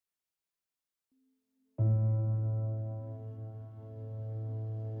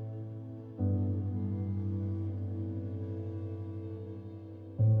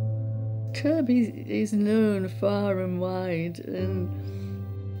Kirkby is known far and wide, and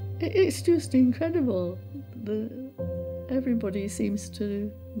it's just incredible that everybody seems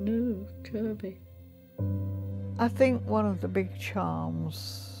to know Kirkby. I think one of the big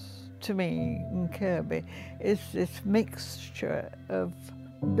charms to me in Kirkby is this mixture of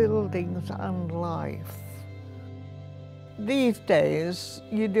buildings and life. These days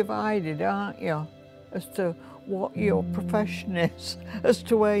you're divided, aren't you, as to what your profession is, as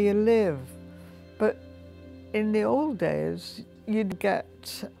to where you live. But in the old days you'd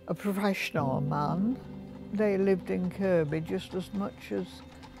get a professional man. They lived in Kirkby just as much as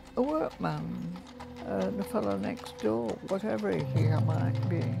a workman, the fellow next door, whatever he might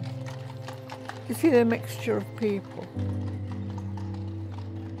be. You see the mixture of people.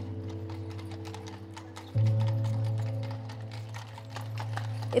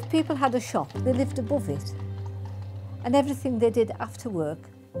 If people had a shop, they lived above it. And everything they did after work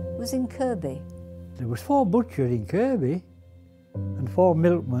was in Kirkby. There was 4 butchers in Kirkby and 4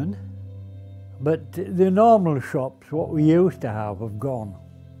 milkmen, but the normal shops, what we used to have gone.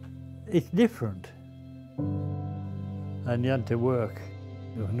 It's different. And you had to work.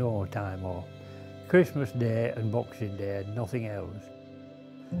 There was no time off. Christmas Day and Boxing Day, nothing else.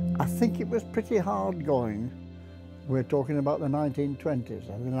 I think it was pretty hard going. We're talking about the 1920s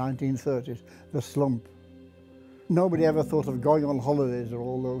and the 1930s, the slump. Nobody ever thought of going on holidays or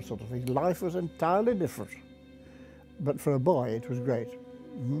all those sort of things. Life was entirely different. But for a boy, it was great.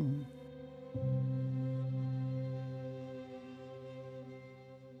 Mm.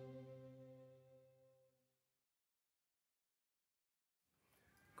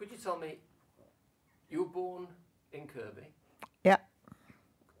 Could you tell me, you were born in Kirkby? Yeah.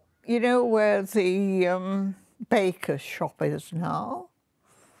 You know where the baker's shop is now?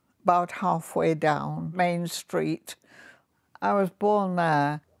 About halfway down Main Street. I was born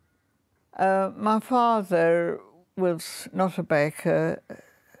there. My father was not a baker.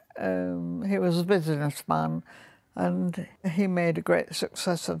 He was a businessman, and he made a great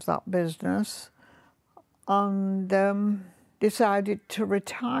success of that business, and decided to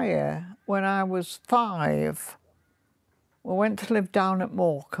retire when I was 5. We went to live down at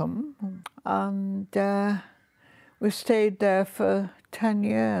Morecambe, and we stayed there for 10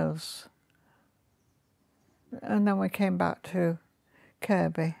 years. And then we came back to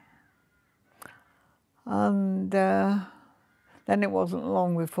Kirkby. And then it wasn't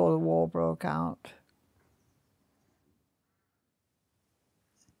long before the war broke out.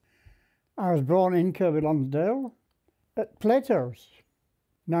 I was born in Kirkby Lonsdale at Plato's,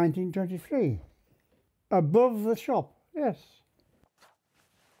 1923. Above the shop, yes.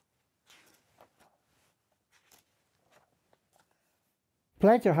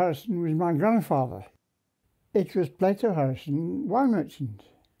 Plato Harrison was my grandfather. It was Plato Harrison, wine merchant.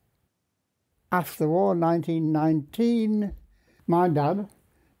 After the war, 1919, my dad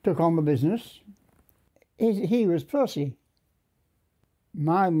took on the business. He was Percy.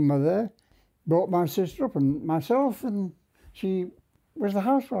 My mother brought my sister up and myself, and she was the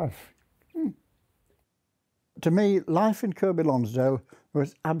housewife. To me, life in Kirkby Lonsdale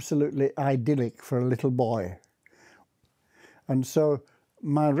was absolutely idyllic for a little boy. And so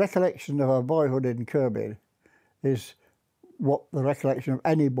my recollection of our boyhood in Kirkby is what the recollection of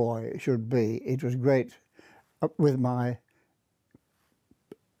any boy should be. It was great with my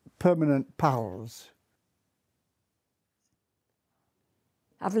permanent pals.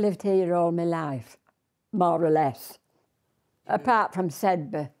 I've lived here all my life, more or less. Apart from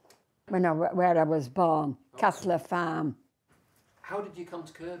Sedbergh, where I was born, Castler Farm. How did you come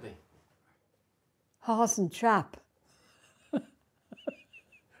to Kirkby? Horse and trap.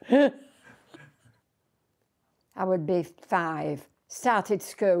 I would be 5. Started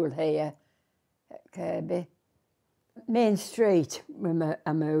school here at Kirkby. Main Street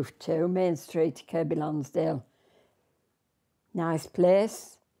I moved to, Main Street, Kirkby Lonsdale. Nice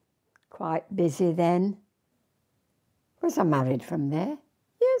place, quite busy then. Was I married from there?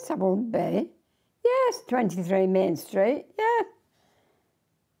 Yes, I would be. Yes, 23 Main Street, yeah.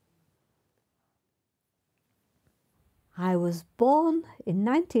 I was born in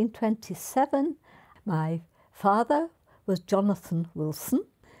 1927. My father was Jonathan Wilson,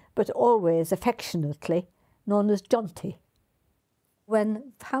 but always affectionately known as Jonty.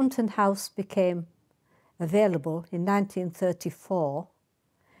 When Fountain House became available in 1934,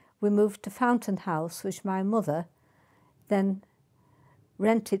 we moved to Fountain House, which my mother then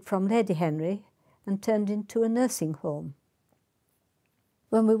rented from Lady Henry and turned into a nursing home.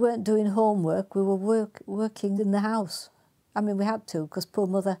 When we weren't doing homework, we were working in the house. I mean, we had to, because poor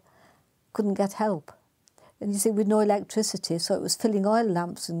mother couldn't get help. And you see, with no electricity, so it was filling oil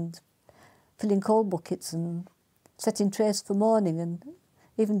lamps and filling coal buckets and setting trays for morning and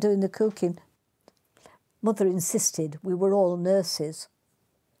even doing the cooking. Mother insisted we were all nurses,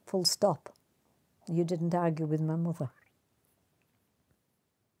 full stop. You didn't argue with my mother.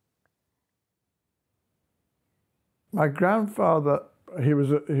 My grandfather, he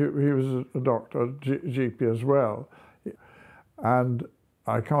was a doctor, GP as well, and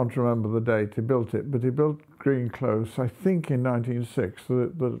I can't remember the date he built it, but he built Green Close, I think in 1906,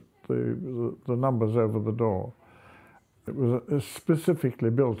 the numbers over the door. It was specifically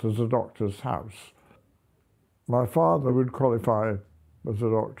built as a doctor's house. My father would qualify as a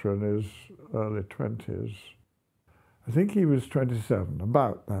doctor in his early 20s. I think he was 27,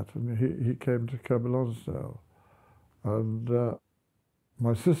 about that, and he came to Kirkby Lonsdale. And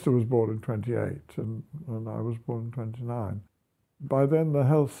my sister was born in 28 and I was born in 29. By then the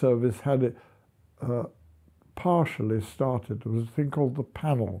health service had it partially started. There was a thing called the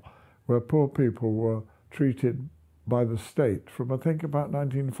panel, where poor people were treated by the state from I think about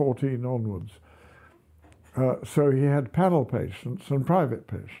 1914 onwards. So he had panel patients and private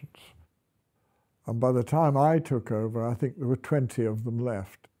patients. And by the time I took over, I think there were 20 of them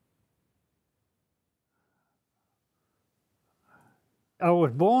left. I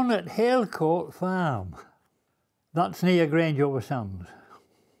was born at Halecourt Farm. That's near Grange-over-Sands.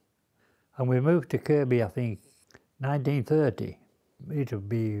 And we moved to Kirkby, I think, 1930. It'll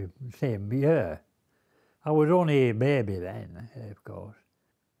be the same year. I was only a baby then, of course.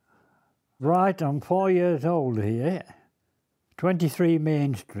 Right, I'm 4 years old here. 23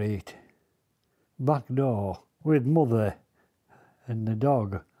 Main Street. Back door, with Mother and the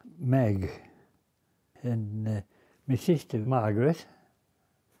dog, Meg, and my sister, Margaret.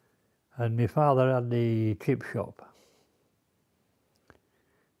 And my father had the chip shop.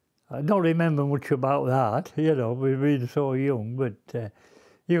 I don't remember much about that, you know, we've been so young, but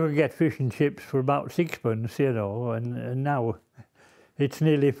you could get fish and chips for about sixpence, you know, and now it's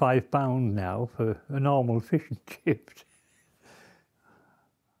nearly £5 now for a normal fish and chips.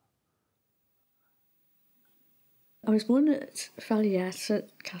 I was born at Falliette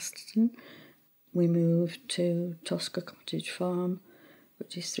at Casterton. We moved to Tosca Cottage Farm,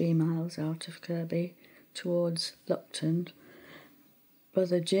 which is 3 miles out of Kirkby, towards Lupton.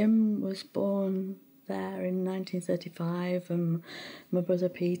 Brother Jim was born there in 1935 and my brother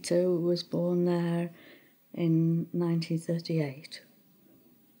Peter was born there in 1938.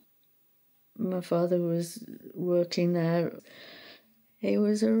 My father was working there. He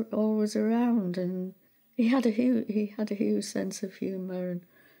was always around and he had a huge sense of humour and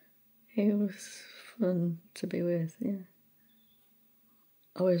he was fun to be with, yeah.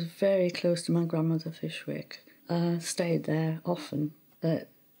 I was very close to my grandmother Fishwick. I stayed there often at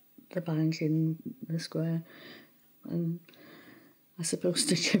the bank in the square, and I suppose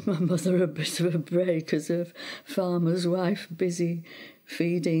to give my mother a bit of a break as a farmer's wife, busy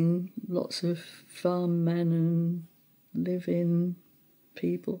feeding lots of farm men and live-in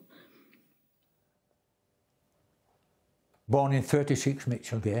people. Born in 36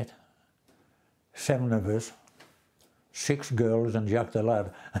 Mitchelgate, 7 of us. 6 girls and Jack the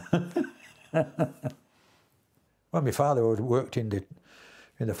lad. Well, my father worked in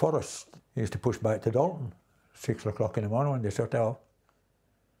the forest. He used to push back to Dalton, 6 o'clock in the morning when they shut off.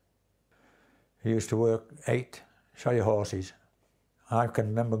 He used to work 8 shy horses. I can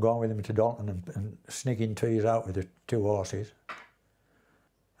remember going with him to Dalton and sneaking trees out with the 2 horses.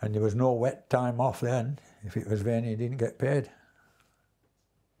 And there was no wet time off then. If it was raining, he didn't get paid.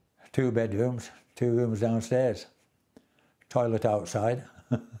 2 bedrooms, 2 rooms downstairs. Toilet outside.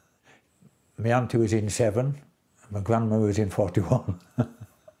 My auntie was in 7, my grandma was in 41.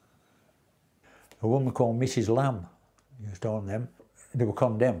 A woman called Mrs. Lamb used to own them. They were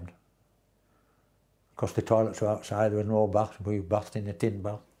condemned because the toilets were outside, there was no bath, we bathed in a tin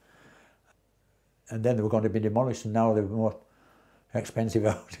bath. And then they were going to be demolished and now they were more expensive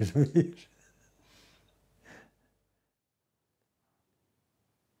houses.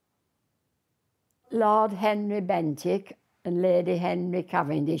 Lord Henry Bentinck and Lady Henry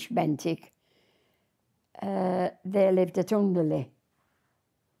Cavendish Bentinck, they lived at Underley.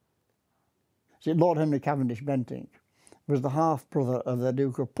 See, Lord Henry Cavendish Bentinck was the half-brother of the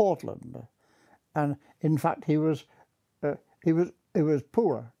Duke of Portland, and in fact he was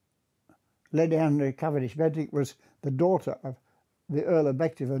poor. Lady Henry Cavendish Bentinck was the daughter of the Earl of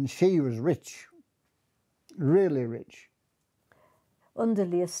Bective, and she was rich, really rich.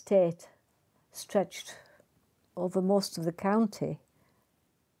 Underley estate stretched over most of the county.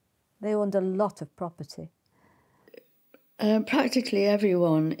 They owned a lot of property. Practically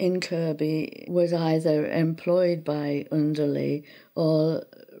everyone in Kirkby was either employed by Underley or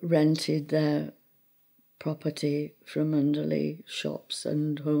rented their property from Underley shops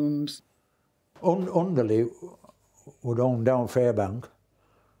and homes. Underley would own down Fairbank,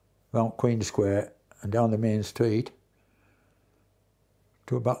 round Queen Square and down the main street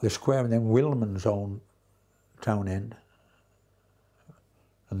to about the square, and then Wilman's own town end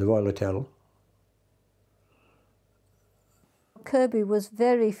and the Royal Hotel. Kirkby was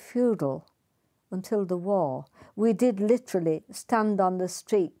very feudal until the war. We did literally stand on the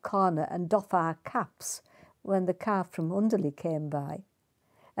street corner and doff our caps when the car from Underley came by.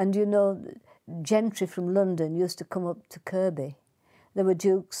 And you know, gentry from London used to come up to Kirkby. There were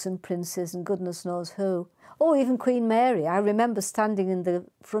dukes and princes and goodness knows who. Oh, even Queen Mary. I remember standing in the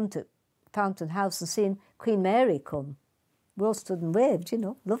front at Fountain House and seeing Queen Mary come. We all stood and waved, you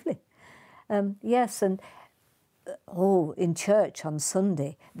know, lovely. Yes, and in church on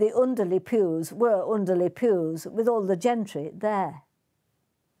Sunday, the Underley pews were Underley pews with all the gentry there.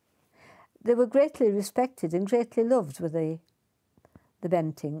 They were greatly respected and greatly loved, were the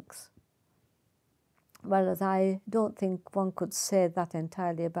Bentinks. Whereas I don't think one could say that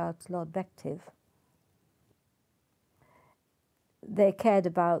entirely about Lord Bective. They cared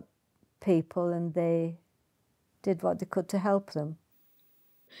about people and they did what they could to help them.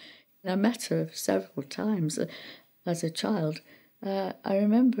 I met her several times as a child. I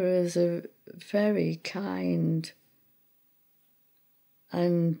remember her as a very kind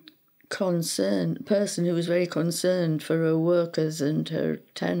and concerned person who was very concerned for her workers and her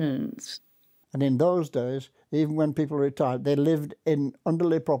tenants. And in those days, even when people retired, they lived in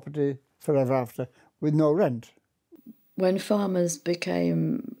Underley property forever after with no rent. When farmers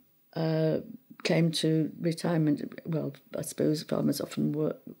came to retirement, well, I suppose farmers often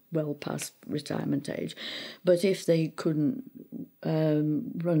work well past retirement age, but if they couldn't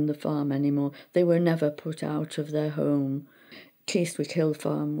run the farm anymore, they were never put out of their home. Keithwick Hill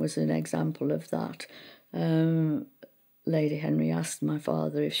Farm was an example of that. Lady Henry asked my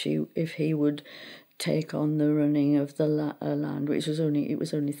father if he would take on the running of the land, which was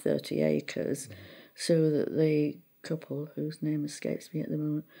only 30 acres, so that the couple, whose name escapes me at the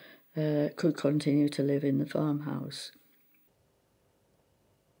moment, could continue to live in the farmhouse.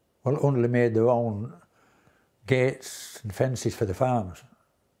 Well, Underley made their own gates and fences for the farmers.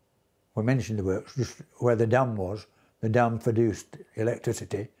 We mentioned the works, just where the dam was. The dam produced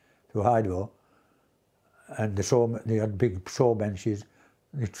electricity through hydro, and they had big saw benches.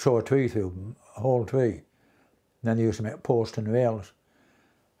 They saw a tree through them, a whole tree. And then they used to make posts and rails.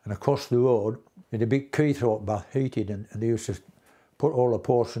 And across the road, they had a big creosote bath heated, and they used to put all the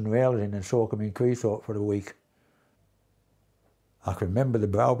posts and rails in and soak them in creosote for a week. I can remember the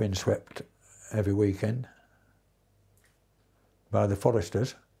brow being swept every weekend by the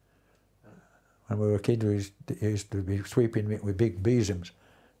foresters. When we were kids, we used to be sweeping it with big besoms.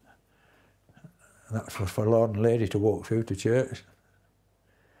 And that was for Lord and Lady to walk through to church.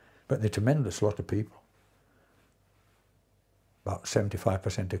 But they're a tremendous lot of people. About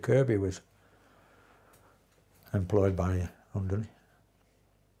 75% of Kirkby was employed by Underley.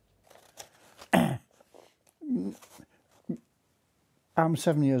 I'm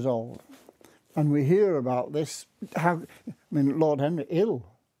 7 years old, and we hear about this. Lord Henry ill.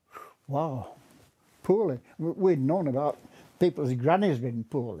 Wow, poorly. We'd known about people's grannies being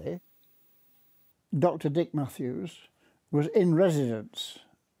poorly. Dr. Dick Matthews was in residence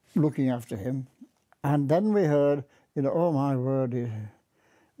looking after him, and then we heard, oh my word,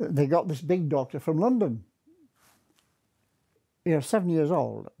 they got this big doctor from London. You're 7 years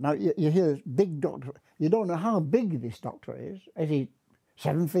old. Now you hear this big doctor. You don't know how big this doctor is. Is he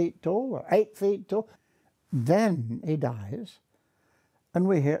 7 feet tall or 8 feet tall? Then he dies, and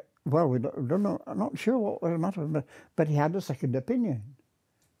we hear, well, we don't know, I'm not sure what was the matter, but he had a second opinion.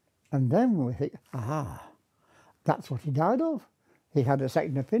 And then we think, that's what he died of. He had a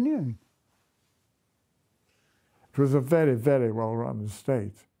second opinion. It was a very, very well-run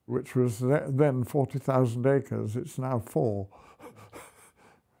estate, which was then 40,000 acres. It's now 4.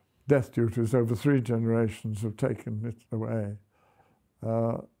 Death duties over 3 generations have taken it away.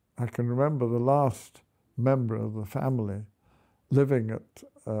 I can remember the last member of the family living at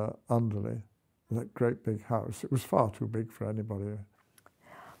Underley, that great big house. It was far too big for anybody.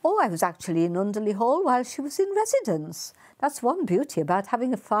 Oh, I was actually in Underley Hall while she was in residence. That's one beauty about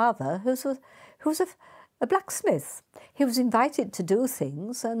having a father who's a blacksmith. He was invited to do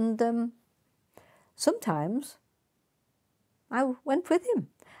things, and sometimes I went with him.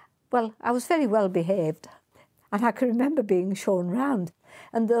 Well, I was very well behaved, and I can remember being shown round.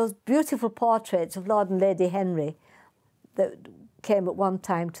 And those beautiful portraits of Lord and Lady Henry, that came at one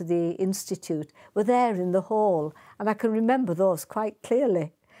time to the Institute were there in the hall, and I can remember those quite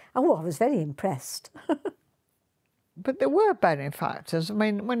clearly. Oh, I was very impressed. But there were benefactors. I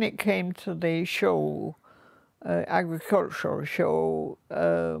mean, when it came to the show, agricultural show,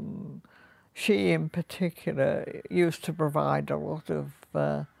 she in particular used to provide a lot of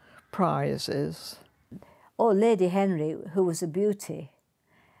prizes. Oh, Lady Henry, who was a beauty,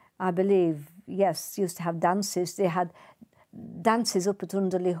 I believe, yes, used to have dances. They had dances up at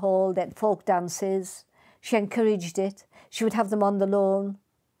Underley Hall, they had folk dances. She encouraged it. She would have them on the lawn.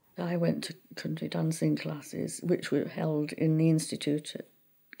 I went to country dancing classes, which were held in the Institute at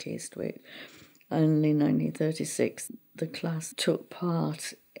Keystwick. And in 1936, the class took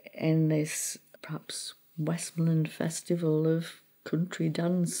part in this, perhaps, Westmoreland Festival of country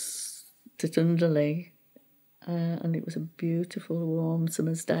dance at Underley. And it was a beautiful, warm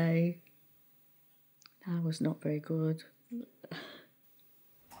summer's day. I was not very good.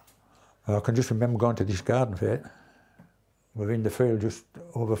 I can just remember going to this garden fair. We're in the field just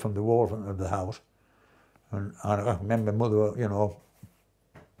over from the wall of the house. And I remember Mother, you know,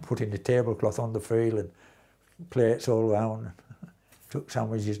 putting the tablecloth on the field and plates all round, took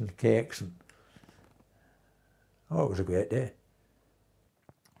sandwiches and cakes. And, oh, it was a great day.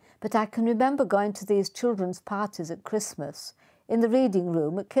 But I can remember going to these children's parties at Christmas in the reading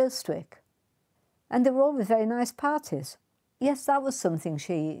room at Keystwick. And they were always very nice parties. Yes, that was something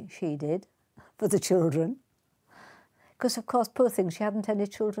she did for the children. Because, of course, poor thing, she hadn't any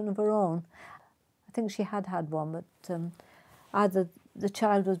children of her own. I think she had one, but either the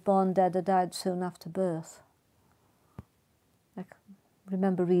child was born dead or died soon after birth. I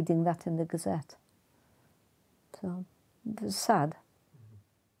remember reading that in the Gazette. So it was sad.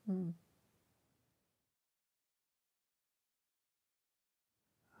 Mm.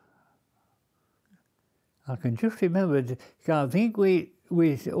 I can just remember, I think we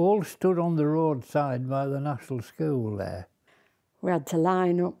all stood on the roadside by the National School there. We had to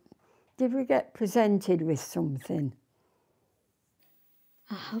line up. Did we get presented with something?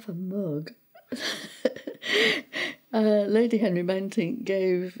 I have a mug. Lady Henry Bentinck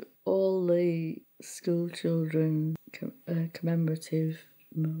gave all the school children commemorative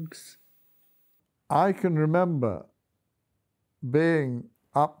mugs. I can remember being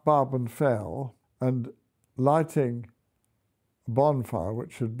up Barban Fell and lighting a bonfire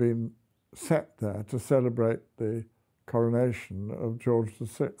which had been set there to celebrate the coronation of George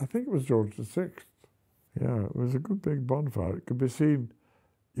VI. I think it was George VI. Yeah, it was a good big bonfire. It could be seen,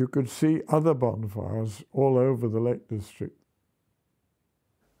 you could see other bonfires all over the Lake District.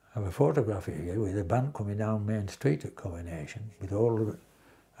 I have a photograph here with a band coming down Main Street at Coronation with all the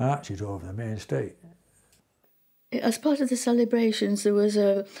arches over the main street. As part of the celebrations, there was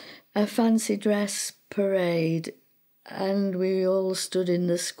a fancy dress parade, and we all stood in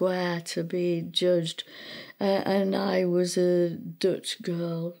the square to be judged, and I was a Dutch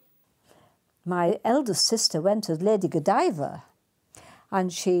girl. My eldest sister went as Lady Godiva,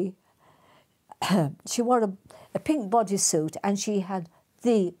 and she wore a pink bodysuit, and she had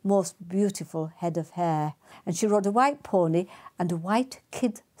the most beautiful head of hair. And she rode a white pony and a white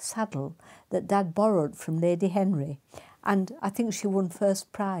kid saddle that Dad borrowed from Lady Henry. And I think she won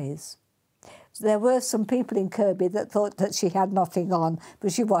first prize. So there were some people in Kirkby that thought that she had nothing on,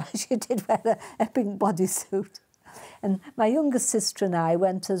 but she did wear a pink bodysuit. And my youngest sister and I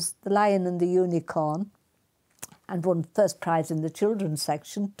went as the Lion and the Unicorn and won first prize in the children's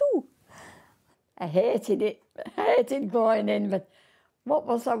section too. I hated it. I hated going in, but what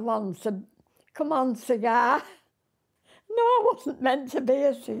was I once? Come on, cigar. No, I wasn't meant to be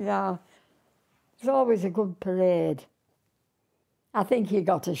a cigar. It was always a good parade. I think you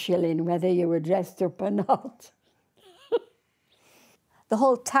got a shilling whether you were dressed up or not. The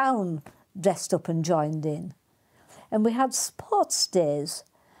whole town dressed up and joined in. And we had sports days.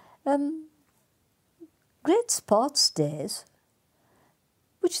 Great sports days,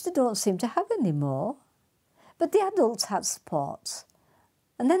 which they don't seem to have anymore. But the adults had sports.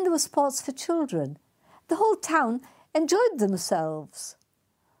 And then there were sports for children. The whole town enjoyed themselves.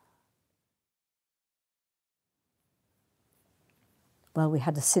 Well, we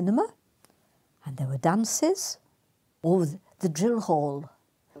had a cinema, and there were dances. Oh, the drill hall,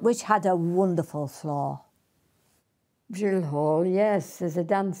 which had a wonderful floor. Drill hall, yes, there's a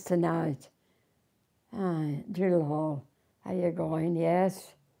dance tonight. Aye, drill hall. Are you going?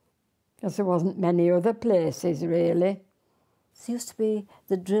 Yes. Because there wasn't many other places, really. There used to be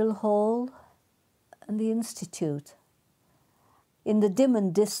the drill hall and the institute. In the dim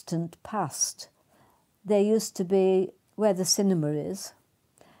and distant past, there used to be where the cinema is,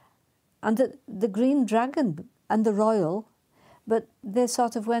 and the Green Dragon and the Royal, but they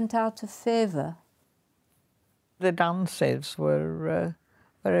sort of went out of favour. The dances were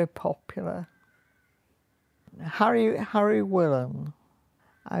very popular. Harry Willen,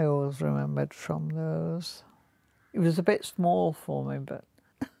 I always remembered from those. It was a bit small for me, but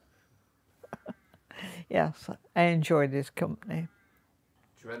yes, I enjoyed his company.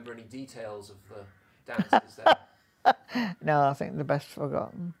 Do you remember any details of the dances there? No, I think the best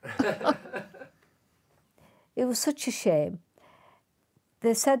forgotten. It was such a shame.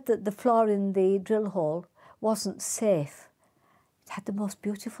 They said that the floor in the drill hall wasn't safe. It had the most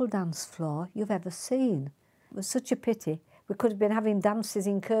beautiful dance floor you've ever seen. It was such a pity. We could have been having dances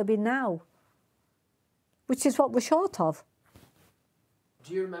in Kirkby now, which is what we're short of.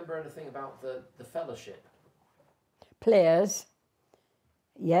 Do you remember anything about the fellowship? Players.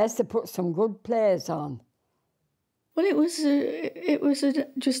 Yes, they put some good plays on. Well, it was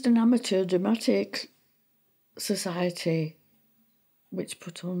just an amateur dramatic society which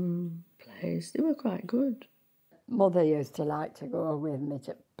put on plays. They were quite good. Mother used to like to go with me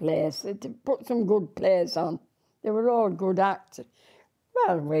to plays. They put some good plays on. They were all good actors.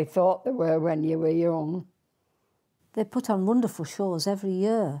 Well, we thought they were when you were young. They put on wonderful shows every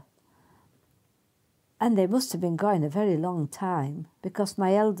year. And they must have been going a very long time, because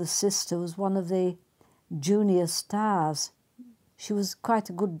my eldest sister was one of the junior stars. She was quite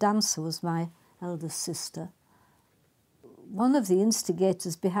a good dancer, was my eldest sister. One of the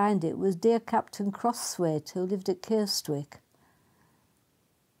instigators behind it was dear Captain Crosswaite, who lived at Kirstwick.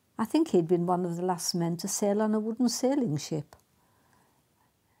 I think he'd been one of the last men to sail on a wooden sailing ship.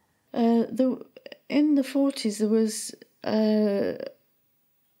 In the 40s there was,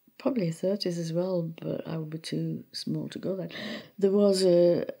 probably 30s as well, but I would be too small to go there. There was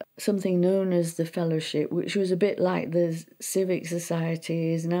something known as the Fellowship, which was a bit like the civic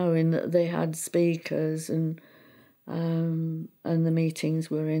societies now, in that they had speakers and the meetings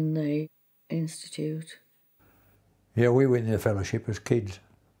were in the institute. Yeah, we were in the fellowship as kids.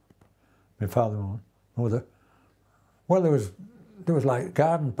 My father and mother. Well, there was like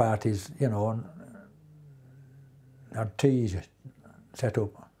garden parties, you know, and had teas set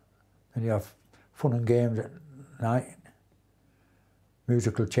up, and you have fun and games at night,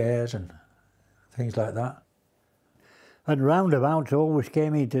 musical chairs and things like that. And roundabouts always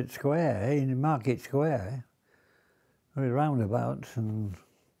came into the square, in Market Square. There were roundabouts and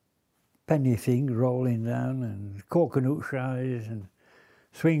penny things rolling down and coconut shies and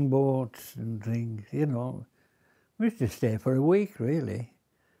swing boats and things, you know. We used to stay for a week, really.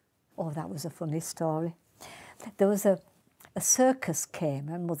 Oh, that was a funny story. There was a circus came,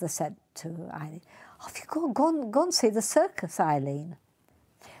 and Mother said to Eileen, "Off you go and see the circus, Eileen."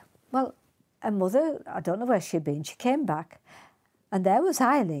 Well, and Mother, I don't know where she'd been, she came back, and there was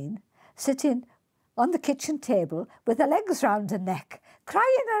Eileen sitting on the kitchen table with her legs round her neck,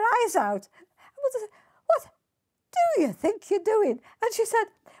 crying her eyes out. And Mother said, "What do you think you're doing?" And she said,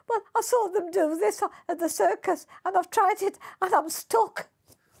 "Well, I saw them do this at the circus, and I've tried it, and I'm stuck."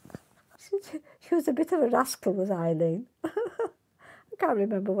 She was a bit of a rascal, was Eileen. I can't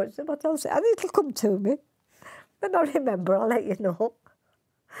remember what else. I think it'll come to me. When I remember, I'll let you know.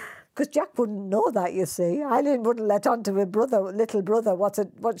 Because Jack wouldn't know that, you see. Eileen wouldn't let on to her little brother,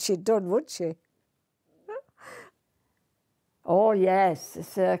 what she'd done, would she? Oh, yes, the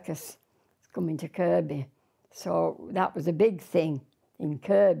circus is coming to Kirkby. So that was a big thing in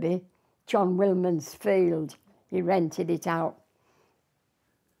Kirkby. John Wilman's field, he rented it out.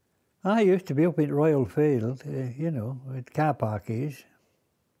 I used to be up in Royal Field, you know, with car parkies.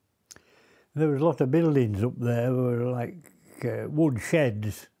 There was a lot of buildings up there, were like wood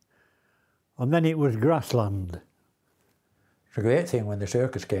sheds, and then it was grassland. It's a great thing when the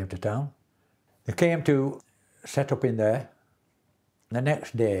circus came to town. They came to set up in there. The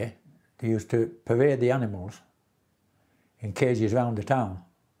next day, they used to parade the animals in cages round the town.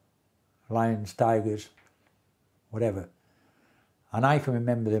 Lions, tigers, whatever. And I can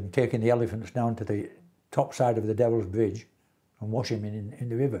remember them taking the elephants down to the top side of the Devil's Bridge and washing them in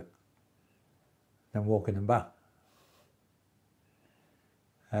the river, then walking them back.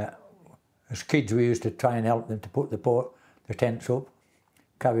 As kids, we used to try and help them to put the tents up,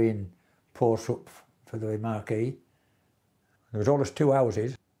 carrying posts up for the marquee. There was always 2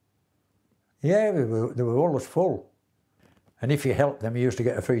 houses. Yeah, they were always full. And if you helped them, you used to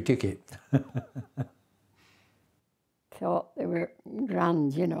get a free ticket. Thought they were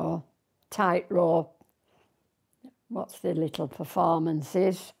grand, you know, tightrope. What's the little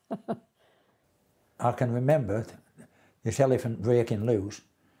performances? I can remember this elephant breaking loose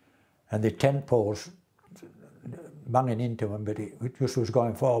and the tent poles banging into him, but it just was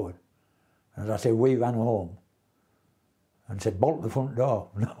going forward. As I say, we ran home and said, bolt the front door.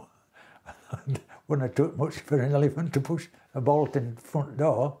 No, wouldn't have took much for an elephant to push a bolt in the front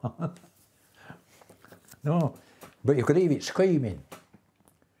door. No, but you could hear it screaming.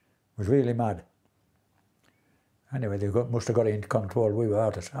 It was really mad. Anyway, they must have got it into control. We were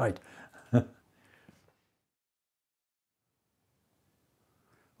out of sight.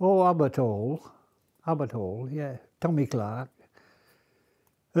 Oh, Abbot Hall, yeah. Tommy Clark.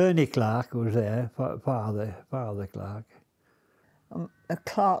 Ernie Clark was there, Father Clark.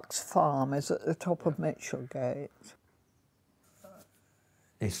 Clark's farm is at the top of Mitchelgate.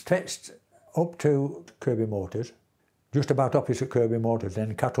 It stretched up to Kirkby Motors, just about opposite Kirkby Motors,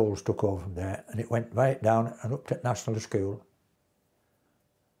 then Cattles took over from there, and it went right down and up to National School.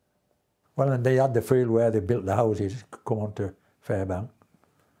 Well, and they had the field where they built the houses, come on to Fairbank.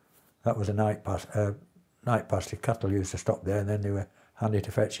 That was a night pass. The cattle used to stop there, and then they were handy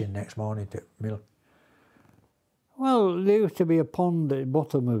to fetch in next morning to milk. Well, there used to be a pond at the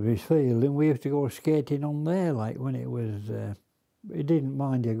bottom of his field, and we used to go skating on there, like when it was... he didn't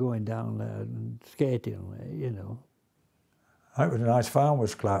mind you going down there and skating on it, you know. It was a nice farm,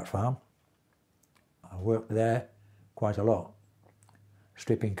 was Clark's farm. I worked there quite a lot,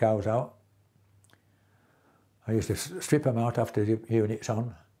 stripping cows out. I used to strip them out after the unit's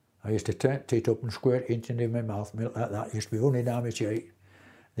on. I used to turn it up and squirt it into my mouth, milk like that. It used to be running down my cheek.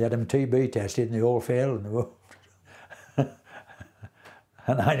 They had them TB tested and they all failed.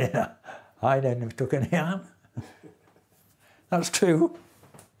 And I didn't took any harm. That's true.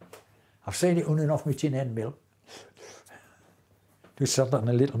 I've seen it running off my chin end milk. Just sat on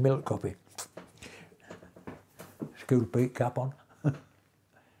a little milk copy. School peak cap on.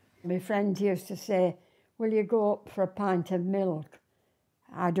 My friend used to say, will you go up for a pint of milk?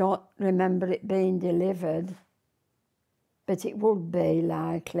 I don't remember it being delivered, but it would be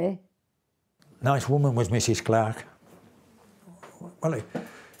likely. Nice woman was Mrs. Clark. Well, he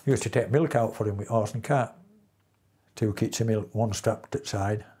used to take milk out for him with horse and cart. 2 kits of milk, one strapped at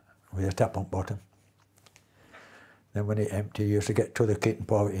side with a tap on bottom. Then when it emptied, you used to get to the kit and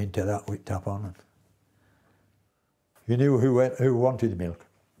pour it into that with tap on. You knew who wanted the milk.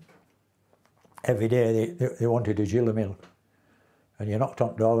 Every day they wanted a gill of milk. And you knocked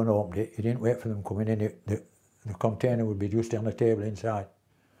on the door and opened it. You didn't wait for them coming in. The container would be just on the table inside.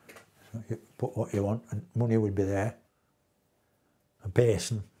 So you put what you want and money would be there. A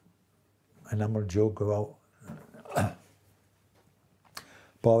basin, an enamel jug go out.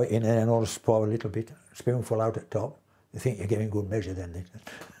 Pour it in and then all pour a little bit, spoonful out at top. You think you're getting good measure then.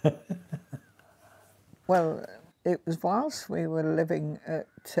 Well, it was whilst we were living at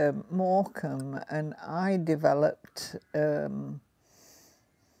Morecambe and I developed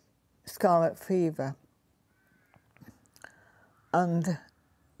scarlet fever. And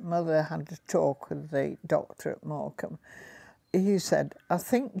Mother had a talk with the doctor at Morecambe. He said, I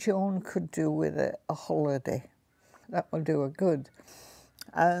think Joan could do with a holiday. That will do her good.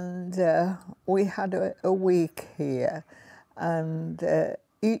 And we had a week here, and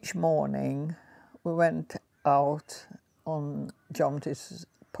each morning we went out on Jonty's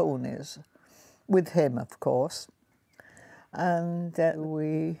ponies, with him, of course, and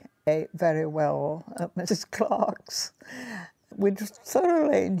we ate very well at Mrs. Clark's. We just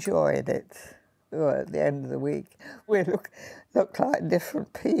thoroughly enjoyed it. At the end of the week, we looked like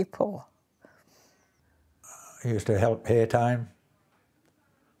different people. I used to help hay time,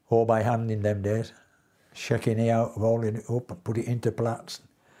 all by hand in them days, shaking it out, rolling it up and put it into plats,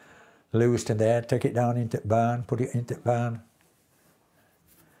 loosed in there, take it down into the barn, put it into the barn.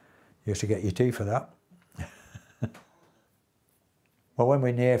 Used to get your tea for that. Well, when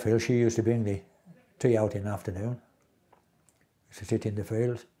we were in Ayrefield, she used to bring the tea out in the afternoon. Used to sit in the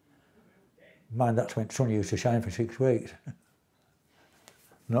fields. Mind, that's when the sun used to shine for 6 weeks.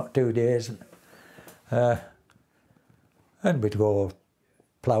 Not 2 days. And we'd go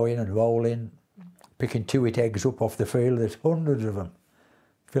ploughing and rolling, picking 2 eggs up off the field. There's hundreds of them.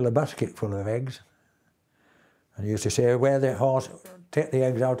 Fill a basket full of eggs. And he used to say, where the horse, take the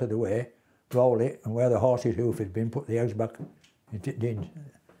eggs out of the way, roll it, and where the horse's hoof had been, put the eggs back. It did.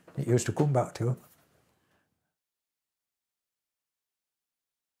 It used to come back to.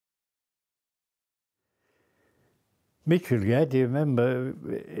 Mitchelgate, you remember,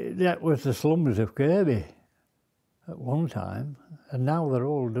 that was the slums of Kirkby at one time, and now they're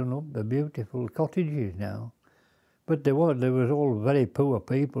all done up, they're beautiful cottages now. But there was all very poor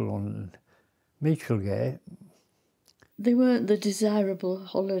people on Mitchelgate. They weren't the desirable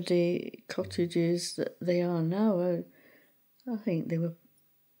holiday cottages that they are now. I think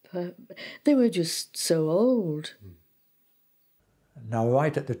they were just so old. Now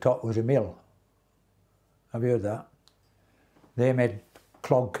right at the top was a mill. Have you heard that? They made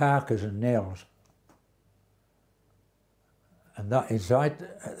clog carcass and nails. And that is right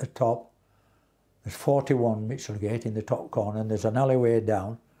at the top. There's 41 Mitchelgate in the top corner, and there's an alleyway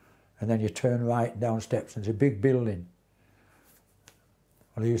down, and then you turn right down steps, and there's a big building.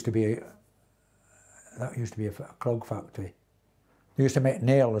 Well, that used to be a clog factory. They used to make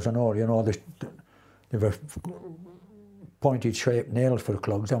nails and all, you know, they were pointed shaped nails for the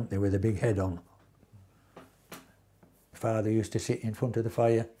clogs, haven't they, with a big head on. Father used to sit in front of the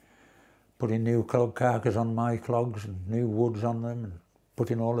fire, putting new clog carcass on my clogs and new woods on them, and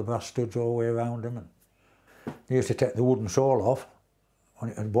putting all the brass studs all the way around them. And they used to take the wooden sole off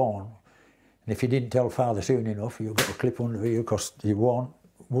when it was worn, and if you didn't tell Father soon enough, you got a clip under you because you worn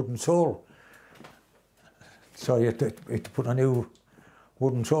wooden sole. So you had to put a new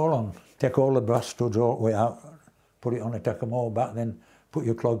wooden sole on, take all the brass studs all the way out, put it on and take them all back, then put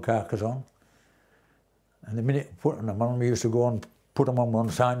your clog carcass on. And the minute putting them on, we used to go and put them on one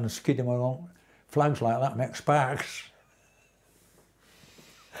side and skid them along. Flags like that make sparks.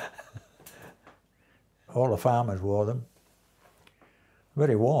 All the farmers wore them.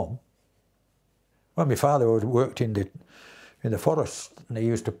 Very warm. Well, my father worked in the forest, and he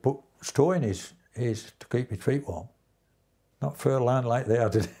used to put straw in his to keep his feet warm. Not fur lined like they are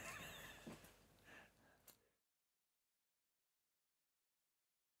today.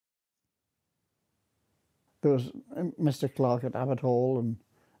 There was Mr. Clark at Abbot Hall, and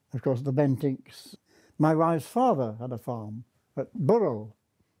of course the Bentinks. My wife's father had a farm at Burrow,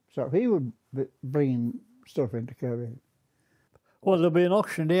 so he would be bringing stuff into Kirkby. Well, there'll be an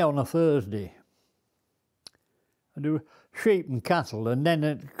auction day on a Thursday. And there were sheep and cattle, and then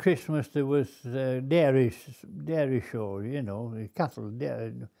at Christmas there was dairy shows, you know, cattle,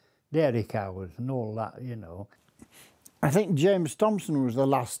 dairy cows and all that, you know. I think James Thompson was the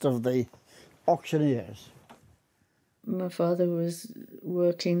last of the auctioneers. My father was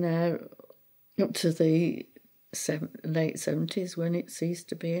working there up to the late 70s when it ceased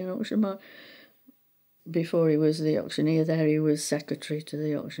to be an auction mart. Before he was the auctioneer there, he was secretary to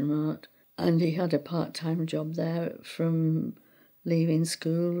the auction mart. And he had a part-time job there from leaving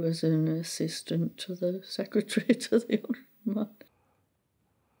school as an assistant to the secretary to the auction mart.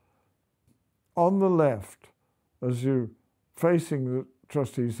 On the left, as you facing the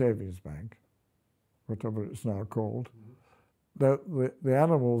Trustee Savings Bank, whatever it's now called, the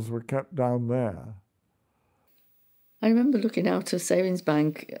animals were kept down there. I remember looking out of Savings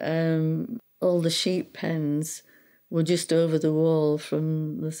Bank, all the sheep pens were just over the wall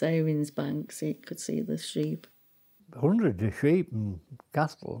from the Savings Bank, so you could see the sheep. Hundreds of sheep and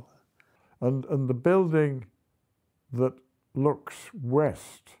cattle. And the building that looks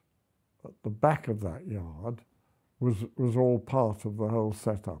west at the back of that yard was all part of the whole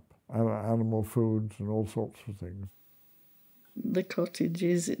setup. Animal foods and all sorts of things. The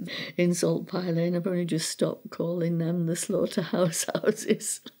cottages in Saltpile Lane, I've only just stopped calling them the slaughterhouse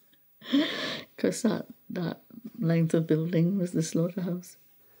houses because that length of building was the slaughterhouse.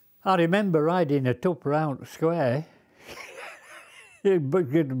 I remember riding a tup round square. It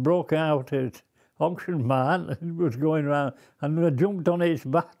broke out at auction mart and was going round, and I jumped on its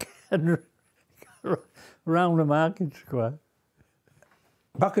back and round the market square.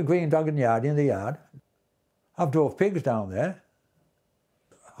 Back at Green Dragon Yard, in the yard, I've drove pigs down there.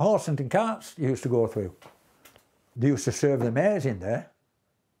 Horses and carts used to go through. They used to serve the mares in there.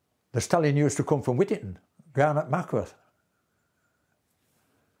 The stallion used to come from Whittington, down at Mackworth.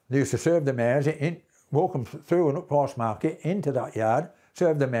 They used to serve the mares, walk them through and up Horse Market, into that yard,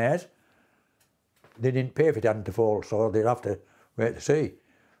 serve the mares. They didn't pay if it hadn't to fall, so they'd have to wait to see.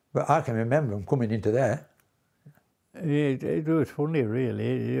 But I can remember them coming into there. It was funny,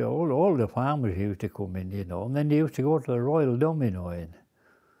 really. All the farmers used to come in, you know, and then they used to go to the Royal Dominoing,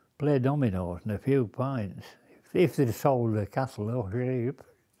 play dominoes and a few pints. If they'd sold the cattle or sheep,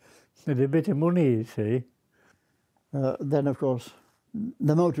 they'd a bit of money, you see. Then, of course,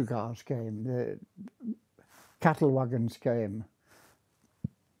 the motor cars came, the cattle wagons came.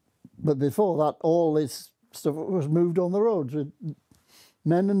 But before that, all this stuff was moved on the roads with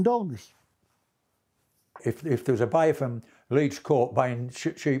men and dogs. If there was a buyer from Leeds Court buying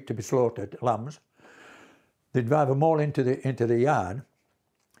sheep to be slaughtered, lambs, they'd drive them all into the yard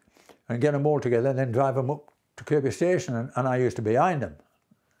and get them all together and then drive them up to Kirkby Station, and I used to be behind them,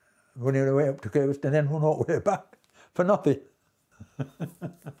 running away up to Kirkby and then run all the way back for nothing.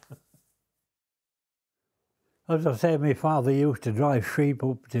 As I say, my father used to drive sheep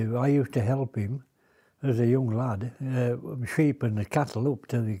I used to help him as a young lad, sheep and the cattle up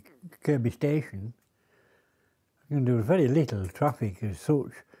to the Kirkby Station. And there was very little traffic as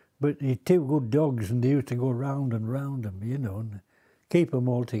such. But he had 2 good dogs and they used to go round and round them, you know, and keep them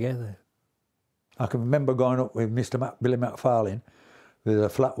all together. I can remember going up with Billy McFarlane with a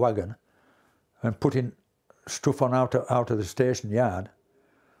flat wagon and putting stuff on out of the station yard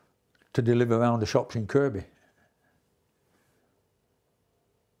to deliver around the shops in Kirkby.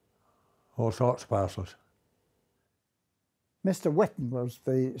 All sorts of parcels. Mr. Wetton was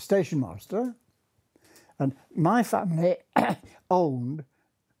the station master, and my family owned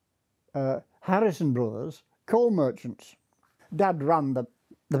Harrison Brothers, coal merchants. Dad ran the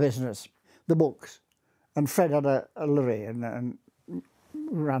business, the books, and Fred had a lorry and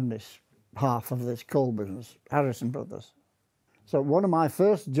ran this half of this coal business, Harrison Brothers. So one of my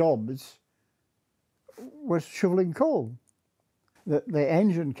first jobs was shoveling coal. The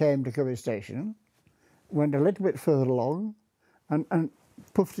engine came to Kirkby Station, went a little bit further along, and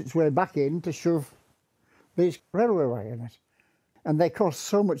puffed its way back in to shove these railway wagons. And they cost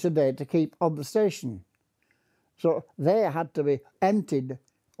so much a day to keep on the station. So they had to be emptied,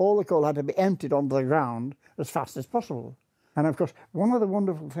 all the coal had to be emptied onto the ground as fast as possible. And of course, one of the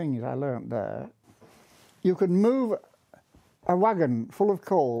wonderful things I learnt there, you could move a wagon full of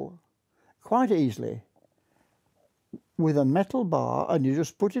coal quite easily with a metal bar, and you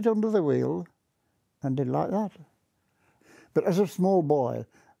just put it under the wheel and did like that. But as a small boy,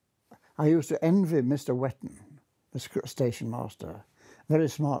 I used to envy Mr. Wetton, the station master. Very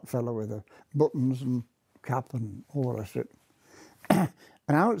smart fellow with the buttons and cap and all the rest of it.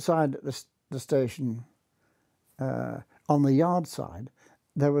 And outside the station, on the yard side,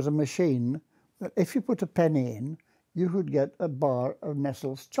 there was a machine that if you put a penny in, you could get a bar of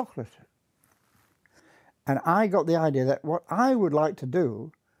Nestle's chocolate. And I got the idea that what I would like to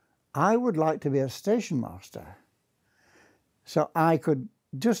do, I would like to be a station master. So I could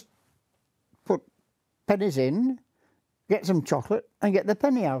just put pennies in, get some chocolate, and get the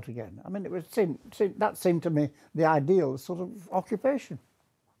penny out again. I mean, that seemed to me the ideal sort of occupation.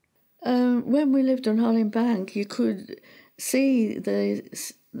 When we lived on Holland Bank, you could see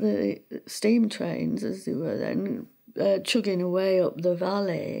the steam trains, as they were then, chugging away up the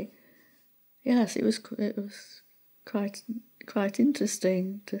valley. Yes, it was quite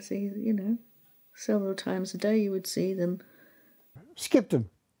interesting to see, you know. Several times a day you would see them. Skipton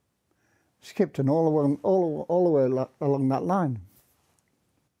all the way along that line.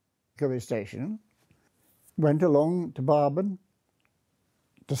 Kirkby Station, went along to Barben,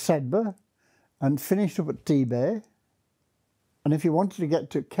 to Sedbergh, and finished up at T-Bay. And if you wanted to get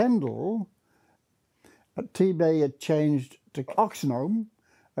to Kendal, at T-Bay you changed to Oxenholme.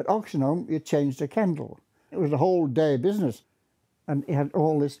 At Oxenholme you changed to Kendal. It was a whole day business, and you had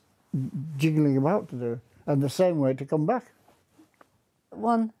all this jiggling about to do, and the same way to come back.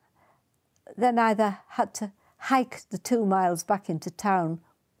 One then either had to hike the 2 miles back into town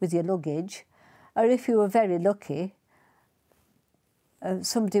with your luggage, or if you were very lucky,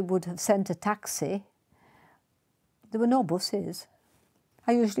 somebody would have sent a taxi. There were no buses.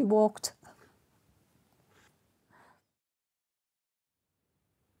 I usually walked.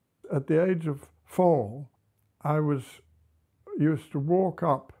 At the age of 4, I used to walk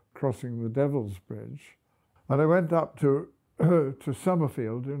up crossing the Devil's Bridge, and I went up to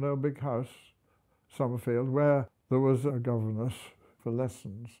Summerfield, you know, big house, Summerfield, where there was a governess for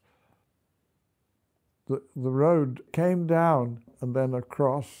lessons. The road came down and then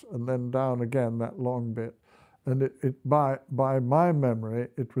across and then down again, that long bit. And by my memory,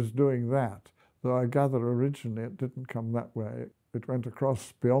 it was doing that, though I gather originally it didn't come that way. It went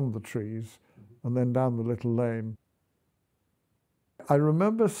across beyond the trees and then down the little lane. I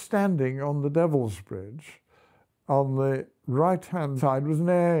remember standing on the Devil's Bridge. On the right-hand side was an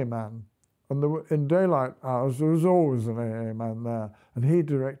AA man, and in daylight hours there was always an AA man there, and he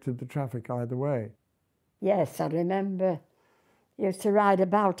directed the traffic either way. Yes, I remember. He used to ride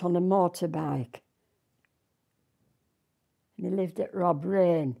about on a motorbike. And he lived at Rob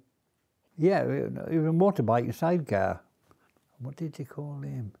Rain. Yeah, even motorbike, a sidecar. What did you call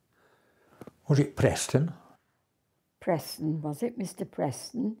him? Was it Preston? Preston, was it, Mr.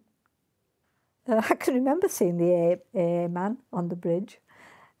 Preston? I can remember seeing the AA man on the bridge.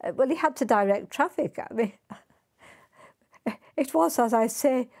 Well, he had to direct traffic. I mean, it was, as I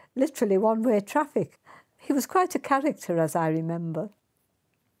say, literally one-way traffic. He was quite a character, as I remember.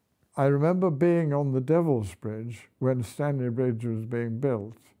 I remember being on the Devil's Bridge when Stanley Bridge was being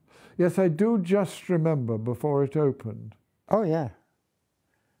built. Yes, I do just remember before it opened. Oh, yeah.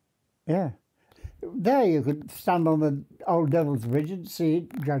 Yeah. There you could stand on the old Devil's Bridge and see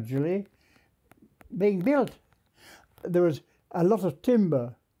it gradually being built. There was a lot of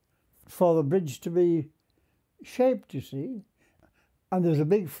timber for the bridge to be shaped, you see. and there was a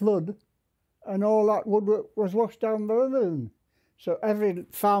big flood, and all that wood was washed down the Lune. So every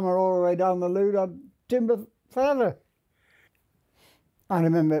farmer all the way down the Lune had timber forever. I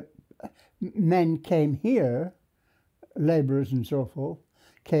remember men came here, labourers and so forth,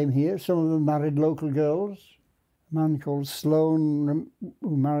 came here. Some of them married local girls. A man called Sloan,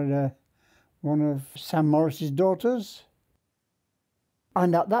 who married one of Sam Morris's daughters.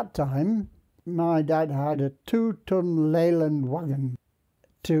 And at that time, my dad had a 2-ton Leyland wagon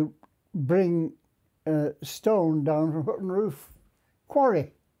to bring stone down from Hutton Roof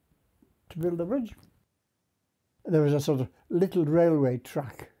Quarry to build the bridge. There was a sort of little railway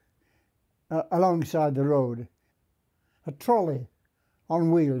track alongside the road, a trolley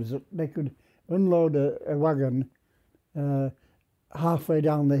on wheels that they could unload a wagon halfway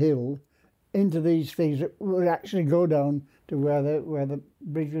down the hill into these things that would actually go down to where the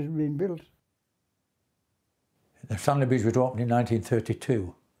bridge was being built. The Stanley Bridge was opened in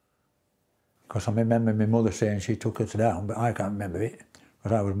 1932. Because I remember my mother saying she took us down, but I can't remember it,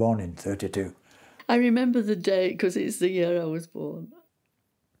 because I was born in 32. I remember the date because it's the year I was born.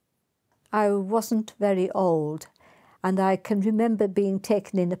 I wasn't very old, and I can remember being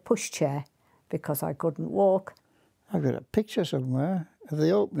taken in a pushchair because I couldn't walk. I've got a picture somewhere of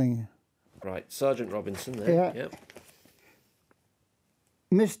the opening. Right, Sergeant Robinson there. Yeah. Yep.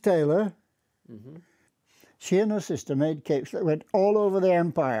 Miss Taylor, she and her sister made cakes that went all over the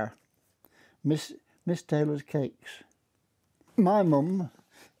empire. Miss Taylor's cakes. My mum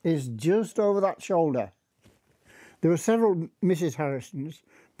is just over that shoulder. There were several Mrs. Harrisons,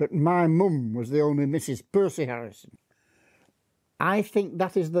 but my mum was the only Mrs. Percy Harrison. I think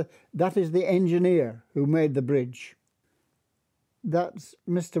that is the engineer who made the bridge. That's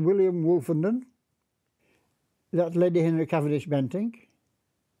Mr. William Wolfenden. That's Lady Henry Cavendish Bentinck.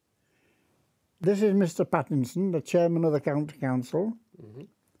 This is Mr. Pattinson, the chairman of the County Council.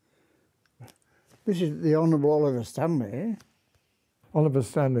 This is the Honourable Oliver Stanley. Oliver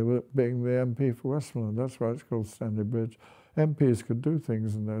Stanley being the MP for Westmoreland, that's why it's called Stanley Bridge. MPs could do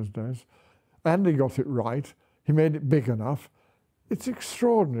things in those days. And he got it right. He made it big enough. It's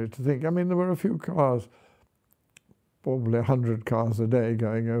extraordinary to think. I mean, there were a few cars, probably 100 cars a day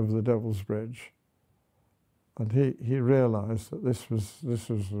going over the Devil's Bridge. And he realised that this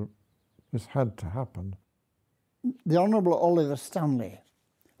had to happen. The Honourable Oliver Stanley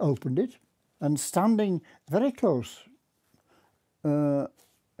opened it, and standing very close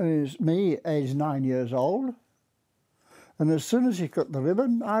is me, aged 9 years old. And as soon as he cut the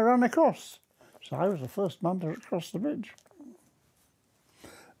ribbon, I ran across. So I was the first man to cross the bridge.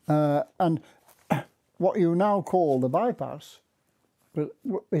 And what you now call the bypass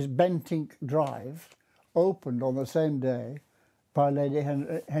is Bentinck Drive, opened on the same day by Lady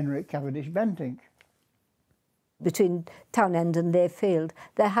Henry Cavendish Bentinck. Between Townend and Lunefield,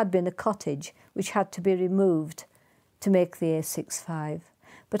 there had been a cottage which had to be removed to make the A65.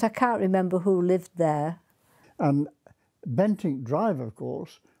 But I can't remember who lived there. And Bentinck Drive, of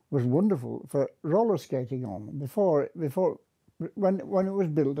course, was wonderful for roller skating on. When it was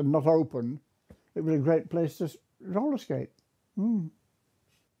built and not open, it was a great place to roller skate.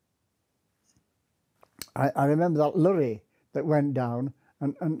 I remember that lorry that went down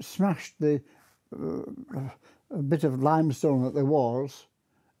and smashed the a bit of limestone that there was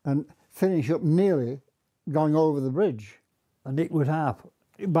and finished up nearly going over the bridge. And it was half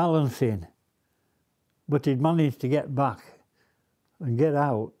balancing, but he'd managed to get back and get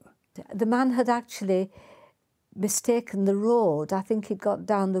out. The man had actually mistaken the road. I think he'd got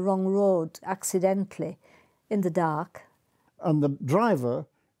down the wrong road accidentally in the dark. And the driver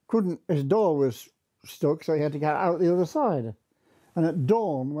couldn't, his door was stuck, so he had to get out the other side. And at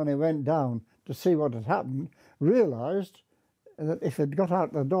dawn, when he went down to see what had happened, realised that if he'd got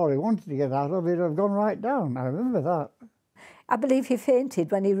out the door he wanted to get out of, he'd have gone right down. I remember that. I believe he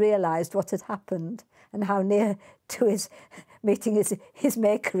fainted when he realised what had happened and how near to his meeting his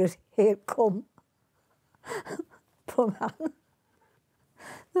maker he had come. Poor man.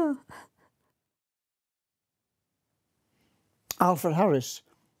 Oh. Alfred Harris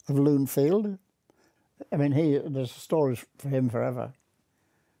of Lunefield. I mean, there's stories for him forever.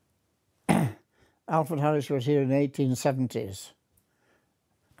 Alfred Harris was here in the 1870s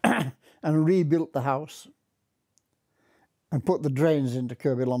and rebuilt the house and put the drains into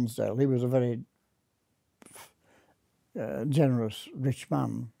Kirkby Lonsdale. He was a very generous, rich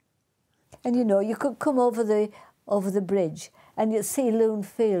man. And you know, you could come over the bridge and you'd see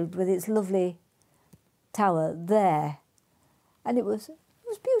Lunefield with its lovely tower there. And it was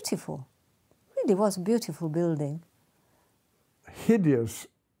beautiful. It really was a beautiful building. Hideous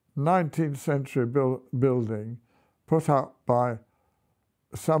 19th century building put up by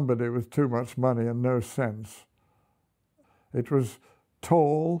somebody with too much money and no sense. It was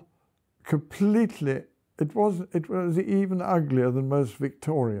tall, completely, it was even uglier than most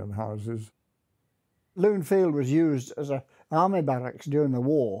Victorian houses. Lunefield was used as an army barracks during the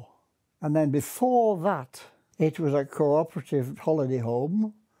war, and then before that it was a cooperative holiday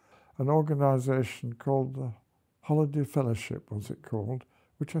home. An organisation called the Holiday Fellowship, was it called,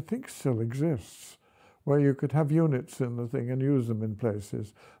 which I think still exists, where you could have units in the thing and use them in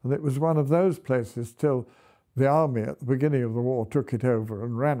places. And it was one of those places till the army at the beginning of the war took it over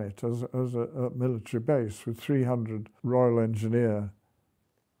and ran it as a military base with 300 Royal Engineer.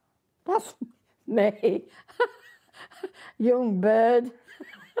 That's me. Young bird.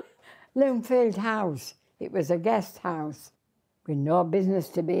 Lunefield House. It was a guest house. With no business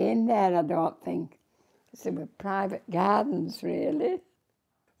to be in there, I don't think. Because they were private gardens, really.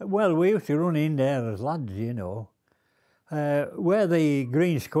 Well, we used to run in there as lads, you know. Where the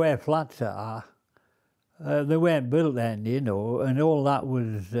green square flats are, they weren't built then, you know, and all that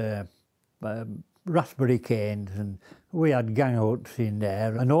was raspberry canes, and we had gang huts in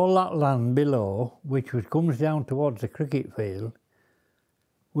there, and all that land below, which comes down towards the cricket field,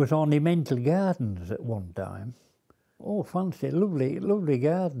 was ornamental gardens at one time. Oh, fancy, lovely, lovely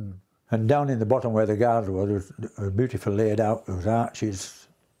garden. And down in the bottom where the garden was beautiful laid out. There was arches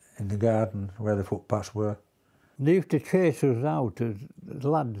in the garden where the footpaths were. They used to chase us out as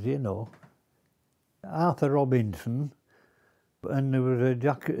lads, you know. Arthur Robinson, and there was a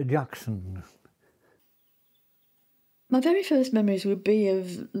Jackson. My very first memories would be of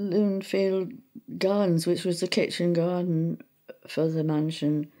Lunefield Gardens, which was the kitchen garden for the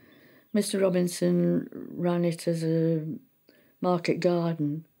mansion. Mr. Robinson ran it as a market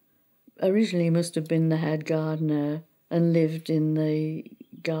garden. Originally he must have been the head gardener and lived in the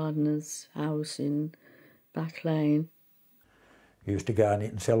gardener's house in Back Lane. He used to garden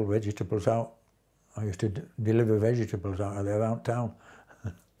it and sell vegetables out. I used to deliver vegetables out of there around town.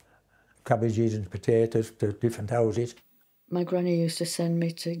 Cabbages and potatoes to different houses. My granny used to send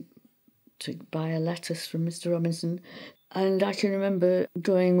me to buy a lettuce from Mr. Robinson, and I can remember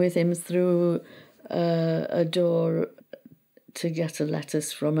going with him through a door to get a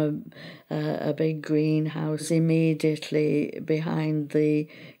lettuce from a big greenhouse immediately behind the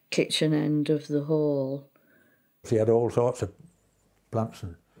kitchen end of the hall. He had all sorts of plants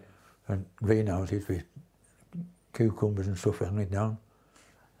and greenhouses with cucumbers and stuff hanging down.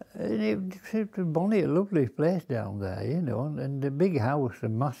 It was a bonny, lovely place down there, you know, and the big house, a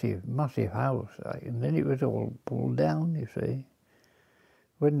massive, massive house, and then it was all pulled down, you see.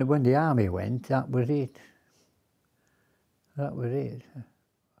 When the army went, that was it. That was it.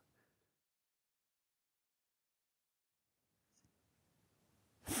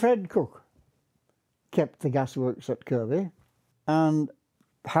 Fred Cook kept the gasworks at Kirkby, and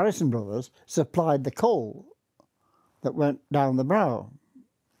Harrison Brothers supplied the coal that went down the brow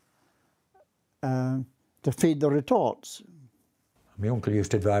to feed the retorts. My uncle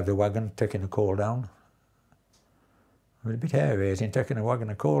used to drive the wagon, taking the coal down. It was a bit hair-raising taking a wagon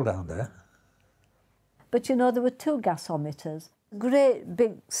of coal down there. But you know, there were two gasometers, great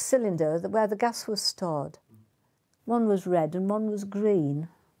big cylinder where the gas was stored. One was red and one was green.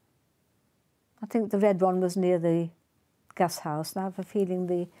 I think the red one was near the gas house, and I have a feeling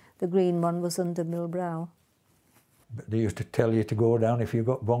the green one was under Millbrow. But they used to tell you to go down if you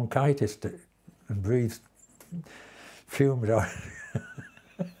got bronchitis and breathe fumes out.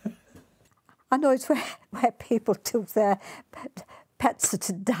 I know it's where people took their pets that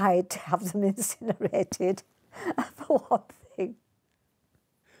had died to have them incinerated, for one thing.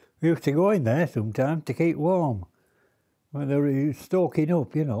 We used to go in there sometimes to keep warm when they were stoking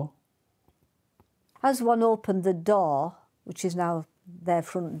up, you know. As one opened the door, which is now their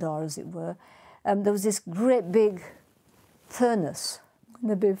front door, as it were, there was this great big furnace. And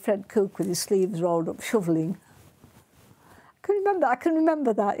there'd be Fred Cook with his sleeves rolled up, shovelling. I can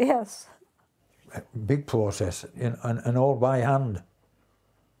remember that, yes. A big process, and all by hand.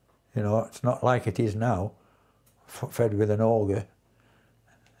 You know, it's not like it is now, fed with an auger.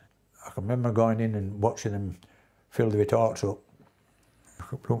 I can remember going in and watching them fill the retorts up,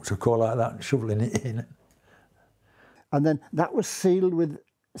 lumps of coal like that and shoveling it in. And then that was sealed with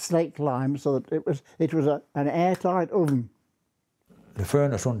slaked lime so that it was an airtight oven. The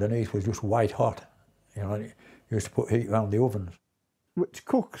furnace underneath was just white hot. You know, you used to put heat around the ovens. Which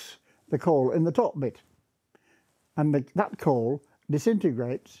cooks the coal in the top bit. And that coal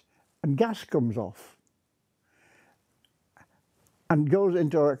disintegrates and gas comes off and goes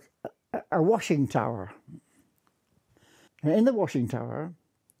into a washing tower. And in the washing tower,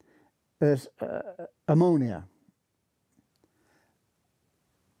 there's ammonia.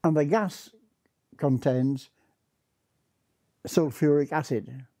 and the gas contains sulfuric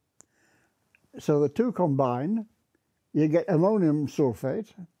acid. So the two combine, you get ammonium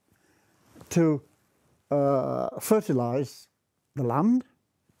sulfate to fertilise the land.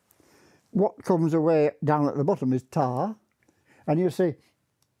 What comes away down at the bottom is tar, and you see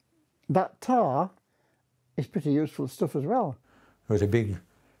that tar is pretty useful stuff as well. There was a big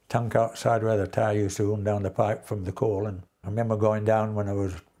tank outside where the tar used to run down the pipe from the coal, and I remember going down when I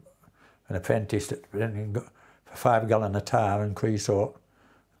was an apprentice and got 5 gallon of tar and creosote,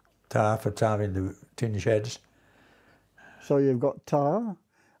 tar for tarring the tin sheds. So you've got tar,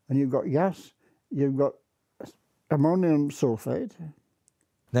 and you've got gas, you've got ammonium sulfate.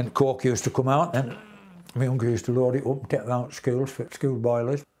 Then coke used to come out, and my uncle used to load it up and take it out schools for school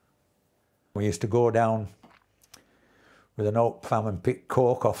boilers. We used to go down with an oak fan and pick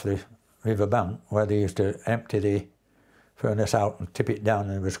coke off the river bank, where they used to empty the furnace out and tip it down,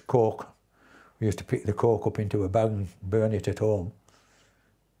 and there was coke. We used to pick the coke up into a bag and burn it at home.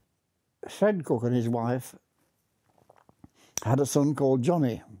 Fred Cook and his wife had a son called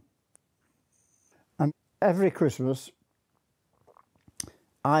Johnny. And every Christmas,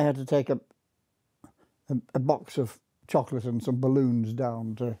 I had to take a box of chocolate and some balloons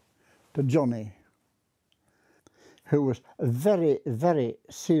down to Johnny, who was very, very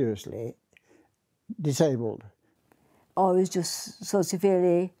seriously disabled. Or he was just so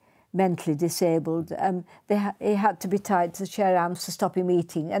severely mentally disabled. He had to be tied to the chair arms to stop him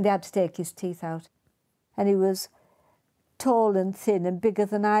eating, and they had to take his teeth out. And he was tall and thin and bigger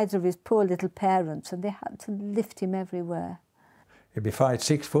than either of his poor little parents, and they had to lift him everywhere. He'd be 5,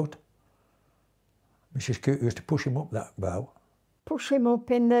 6 foot. Mrs. Coote used to push him up that bow. Push him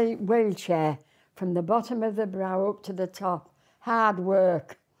up in the wheelchair from the bottom of the brow up to the top. Hard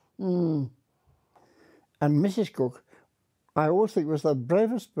work. And Mrs. Cook, I always think, was the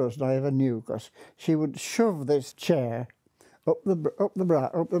bravest person I ever knew, because she would shove this chair up the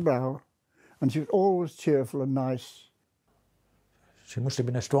brow, and she was always cheerful and nice. She must have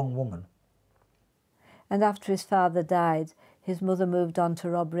been a strong woman. And after his father died, his mother moved on to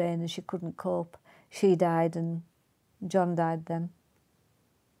Rob Rain, and she couldn't cope. She died, and John died then.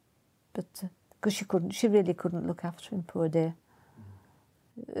 But because she really couldn't look after him, poor dear.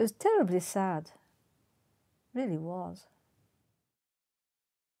 It was terribly sad. It really was.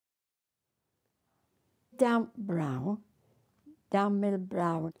 Down Mill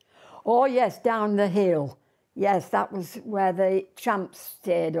Brow. Oh yes, down the hill. Yes, that was where the tramps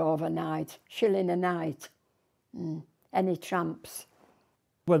stayed overnight, shilling a night. Any tramps?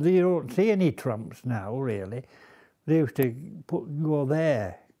 Well, you don't see any tramps now, really. They used to go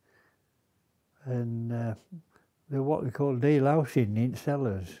there, and they're what they call delousing in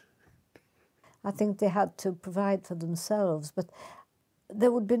cellars. I think they had to provide for themselves, but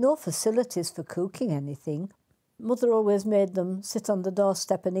there would be no facilities for cooking anything. Mother always made them sit on the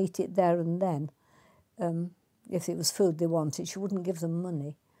doorstep and eat it there and then. If it was food they wanted, she wouldn't give them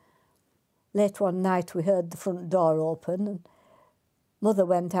money. Late one night we heard the front door open, and Mother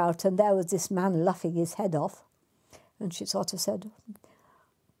went out, and there was this man laughing his head off. And she sort of said,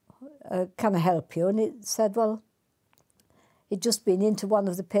 can I help you? And he said, well, he'd just been into one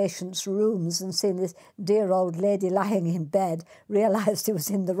of the patients' rooms and seen this dear old lady lying in bed, realised he was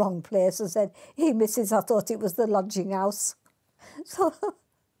in the wrong place, and said, hey, missus, I thought it was the lodging house. So,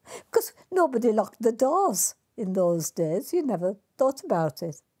 because nobody locked the doors in those days. You never thought about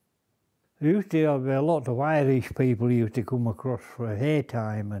it. There used to have a lot of Irish people who used to come across for hay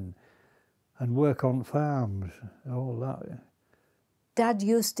time and work on farms, all that. Dad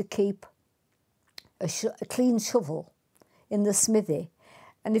used to keep a clean shovel in the smithy,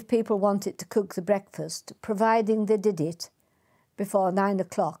 and if people wanted to cook the breakfast, providing they did it before 9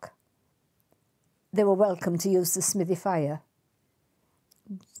 o'clock, they were welcome to use the smithy fire.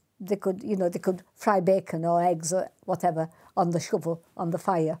 They could, they could fry bacon or eggs or whatever on the shovel, on the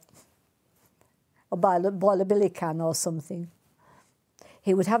fire, or boil a billy can or something.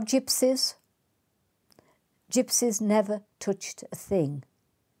 He would have gypsies. Gypsies never touched a thing.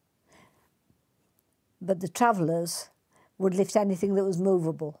 But the travellers would lift anything that was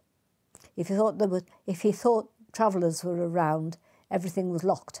movable. If he thought travellers were around, everything was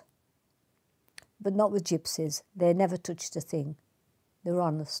locked. But not with gypsies. They never touched a thing. They were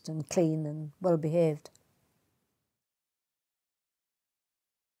honest and clean and well behaved.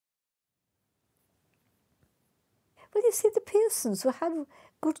 Well, you see, the Pearsons had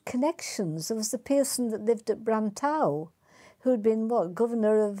good connections. There was the Pearson that lived at Brantow, who'd been,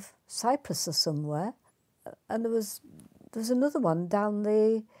 governor of Cyprus or somewhere. And there was another one down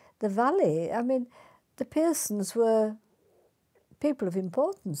the valley. I mean, the Pearsons were people of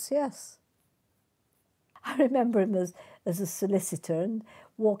importance, yes. I remember him as a solicitor and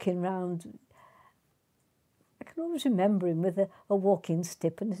walking round. I can always remember him with a walking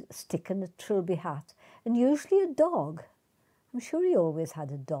stick and a trilby hat, and usually a dog. I'm sure he always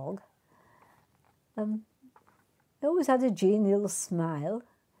had a dog. He always had a genial smile,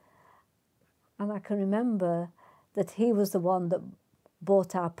 and I can remember that he was the one that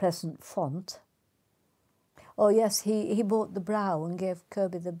bought our present font. Oh yes, he bought the brow and gave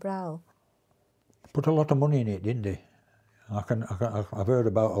Kirkby the brow. Put a lot of money in it, didn't he? I've heard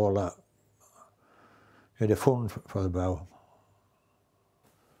about all that. He had a fund for the brow.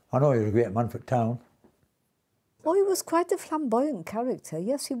 I know he was a great man for town. Oh, he was quite a flamboyant character.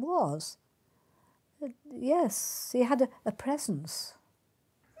 Yes, he was. Yes, he had a presence.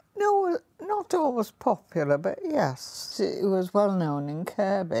 No, not always popular, but yes, he was well known in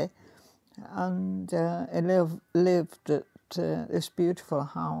Kirkby, and he lived at this beautiful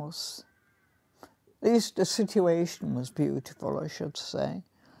house. At least the situation was beautiful, I should say.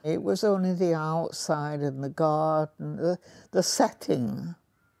 It was only the outside and the garden, the setting.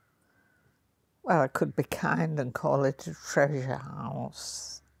 Well, I could be kind and call it a treasure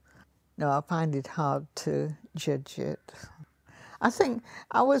house. No, I find it hard to judge it. I think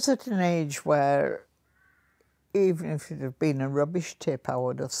I was at an age where even if it had been a rubbish tip, I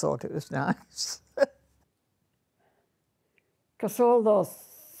would have thought it was nice. Because all those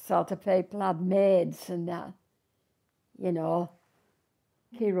sort of people had maids and that, you know.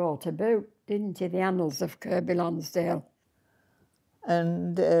 He wrote a book, didn't he, The Annals of Kirkby Lonsdale.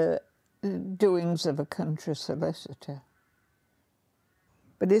 And Doings of a Country Solicitor.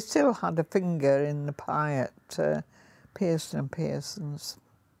 But he still had a finger in the pie at Pearson and Pearson's.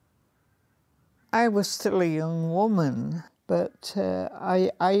 I was still a young woman, but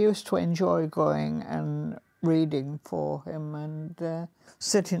I used to enjoy going and reading for him and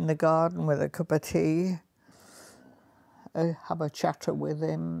sit in the garden with a cup of tea, have a chatter with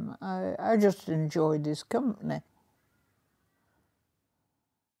him. I just enjoyed his company.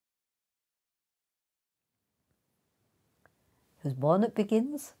 He was born at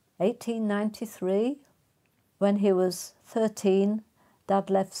Biggins, 1893. When he was 13,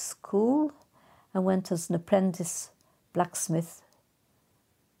 Dad left school and went as an apprentice blacksmith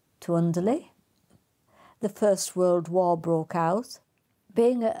to Underley. The First World War broke out.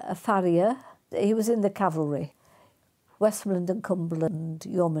 Being a farrier, he was in the cavalry, Westmoreland and Cumberland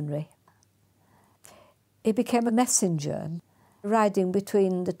Yeomanry. He became a messenger, riding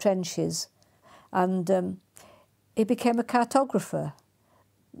between the trenches, and he became a cartographer,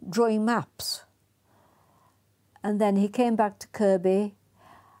 drawing maps. And then he came back to Kirkby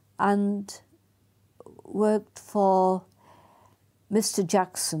and worked for Mr.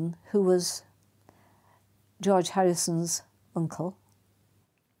 Jackson, who was George Harrison's uncle.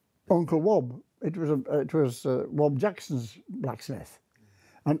 Uncle Wob. It was Wob Jackson's blacksmith,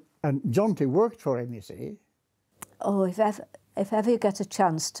 and Jonty worked for him. You see. Oh, if ever you get a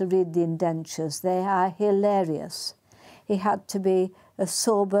chance to read the indentures, they are hilarious. He had to be a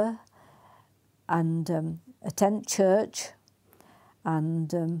sober and attend church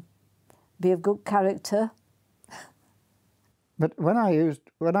and be of good character. But when I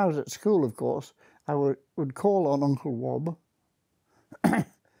was at school, of course, I would call on Uncle Wob,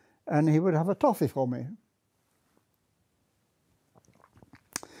 and he would have a toffee for me,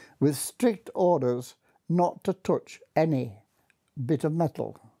 with strict orders not to touch any bit of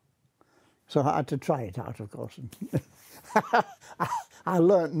metal. So I had to try it out, of course. I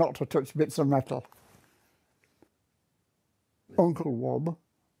learnt not to touch bits of metal. Uncle Wob,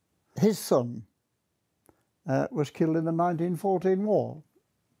 his son, was killed in the 1914 war.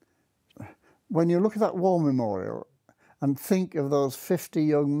 When you look at that war memorial and think of those 50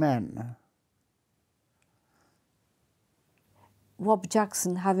 young men. Wob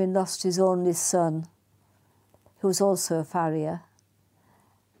Jackson, having lost his only son, who was also a farrier,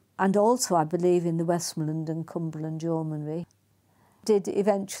 and also, I believe, in the Westmoreland and Cumberland Yeomanry, did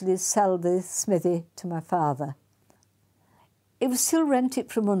eventually sell the smithy to my father. He was still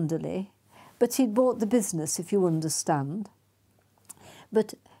rented from Underley, but he'd bought the business, if you understand.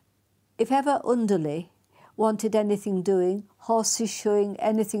 But if ever Underley wanted anything doing, horses showing,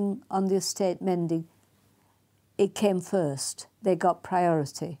 anything on the estate mending, it came first. They got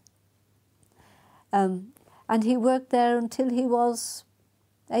priority. And he worked there until he was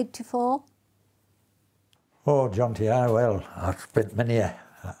 84. Oh, Jonty, well, I've spent many an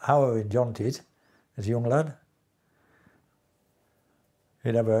hour in Jonty's as a young lad.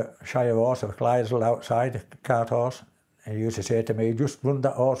 He'd have a Shire horse, a Clydesdale outside, a cart horse. And he used to say to me, just run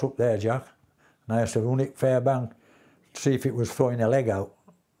that horse up there, Jack. And I used to run it Fairbank, see if it was throwing a leg out.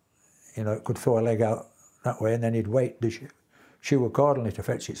 You know, it could throw a leg out that way, and then he'd weight the shoe accordingly to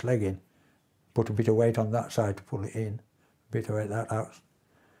fetch its leg in. Put a bit of weight on that side to pull it in, a bit of weight that out.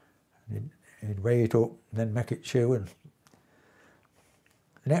 He'd weigh it up, and then make it shoe. And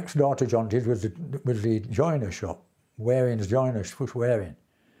next door to Jonty's was the joiner's shop, Waring's Joiners, Foot Waring.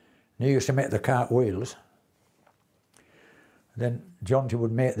 And he used to make the cart wheels. Then Jonty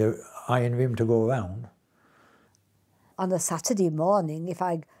would make the iron rim to go round. On a Saturday morning, if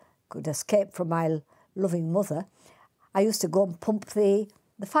I could escape from my loving mother, I used to go and pump the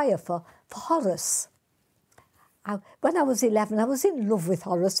fire for Horace. When I was 11, I was in love with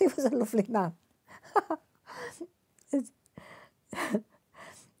Horace. He was a lovely man.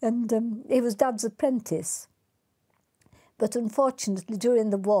 And he was Dad's apprentice. But unfortunately, during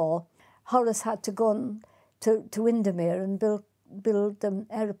the war, Horace had to go on to Windermere and build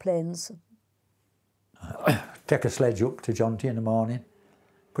aeroplanes. Take a sledge up to Jonty in the morning.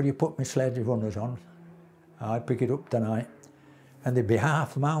 Could you put my sledge runners on? I'd pick it up tonight. And they'd be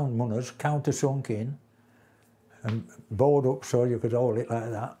half mound runners, countersunk in, and bored up so you could hold it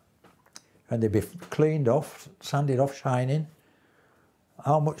like that. And they'd be cleaned off, sanded off, shining.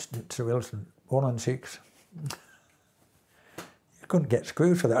 How much, Sir Wilson? 1 and 6. You couldn't get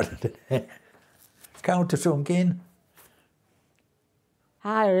screws for that today. Countersunk in.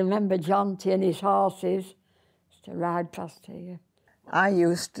 I remember Jonty and his horses used to ride past here. I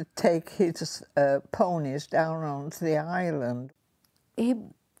used to take his ponies down onto the island. He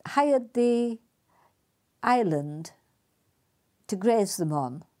hired the island to graze them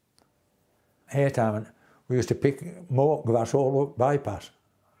on. Hay time, we used to pick moat grass all up bypass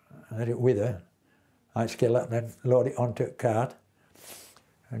and let it wither. I'd scale it and then load it onto a cart.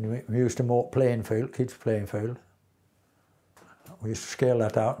 And we used to moat playing field, kids' playing field. We used to scale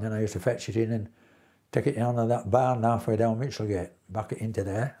that out, and then I used to fetch it in and take it down to that barn halfway down Mitchelgate, back it into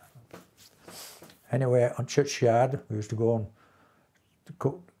there. Anyway, on churchyard, we used to go and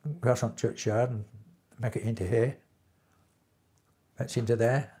cook grass on churchyard and make it into hay. Fetch into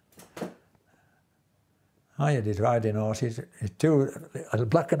there. I had his riding horses, two, a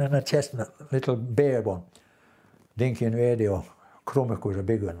black and a chestnut, little bare one. Dinky and Radio. Crummock was a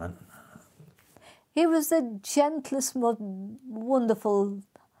big one, man. He was the gentlest, most wonderful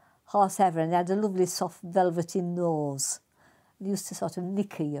horse ever, and he had a lovely soft velvety nose. He used to sort of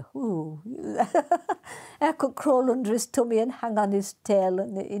nicker you. Ooh. I could crawl under his tummy and hang on his tail,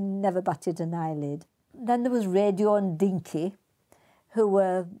 and he never batted an eyelid. Then there was Radio and Dinky, who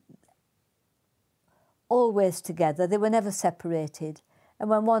were always together. They were never separated. And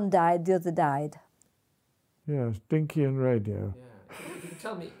when one died, the other died. Yes, Dinky and Radio. Yeah. You can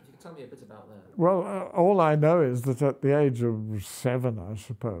tell me a bit about that. Well, all I know is that at the age of 7, I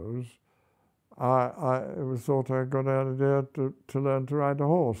suppose, it was thought I got an idea to learn to ride a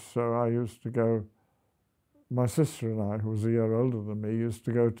horse. So I used to go, my sister and I, who was a year older than me, used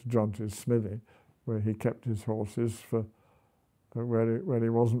to go to Jonty's Smithy, where he kept his horses for where he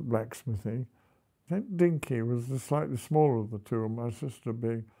wasn't blacksmithing. I think Dinky was the slightly smaller of the two, and my sister,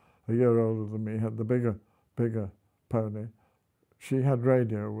 being a year older than me, had the bigger pony. She had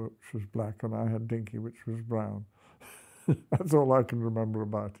Radio, which was black, and I had Dinky, which was brown. That's all I can remember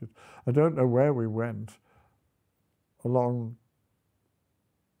about it. I don't know where we went, along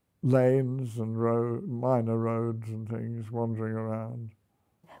lanes and minor roads and things, wandering around.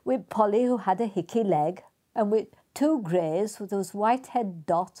 With Polly, who had a hickey leg, and with 2 greys with those Whitehead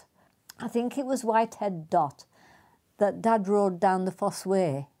Dot. I think it was Whitehead Dot that Dad rode down the Foss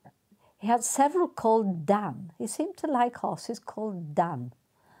Way. He had several called Dan. He seemed to like horses called Dan.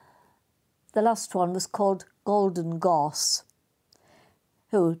 The last one was called Golden Gorse,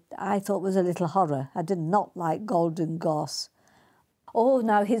 who I thought was a little horror. I did not like Golden Gorse. Oh,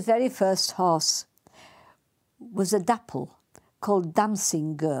 now his very first horse was a dapple called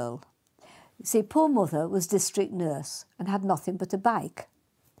Dancing Girl. You see, poor mother was district nurse and had nothing but a bike.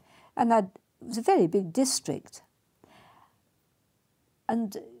 And it was a very big district.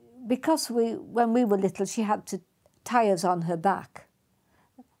 And because when we were little, she had to tie us on her back,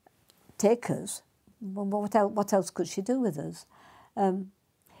 take us. What else could she do with us?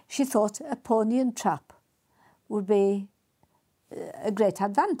 She thought a pony and trap would be a great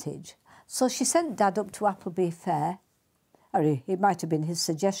advantage. So she sent Dad up to Appleby Fair. Or it might have been his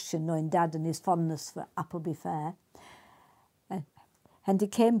suggestion, knowing Dad and his fondness for Appleby Fair. And he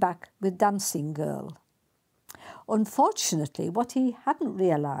came back with Dancing Girl. Unfortunately, what he hadn't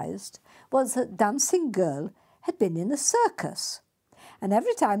realised was that Dancing Girl had been in a circus. And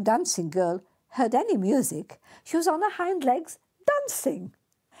every time Dancing Girl heard any music, she was on her hind legs dancing.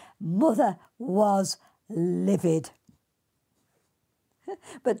 Mother was livid.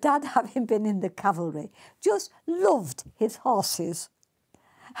 But Dad, having been in the cavalry, just loved his horses.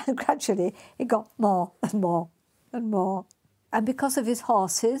 And gradually he got more and more and more. And because of his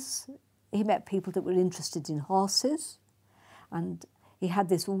horses, he met people that were interested in horses. And he had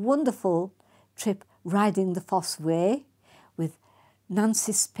this wonderful trip riding the Foss Way with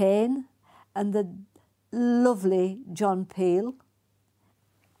Nancy Spain and the lovely John Peel.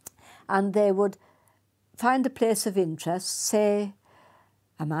 And they would find a place of interest, say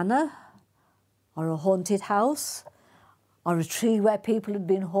a manor or a haunted house or a tree where people had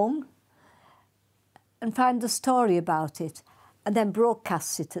been hung, and find a story about it and then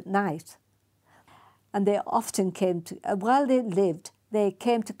broadcast it at night. And they often came to, while they lived, they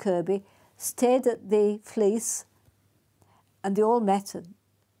came to Kirkby, stayed at the Fleece, and they all met and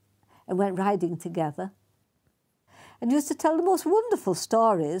went riding together. And used to tell the most wonderful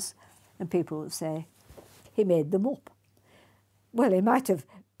stories, and people would say, he made them up. Well, he might have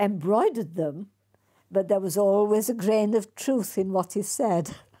embroidered them, but there was always a grain of truth in what he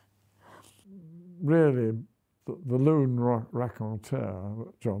said. Really, the loon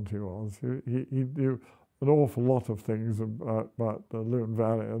raconteur, Jonty was, he knew an awful lot of things about the Loon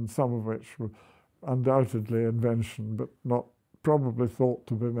Valley, and some of which were undoubtedly invention, but not probably thought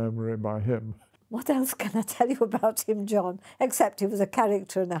to be memory by him. What else can I tell you about him, John, except he was a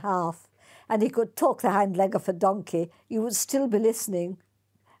character and a half, and he could talk the hind leg off a donkey. You would still be listening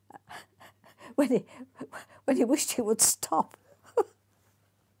when he wished he would stop.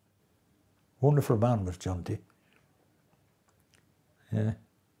 Wonderful man was Jonty. Yeah.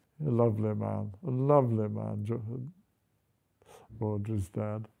 A lovely man, Audrey's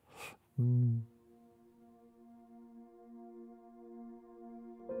dad.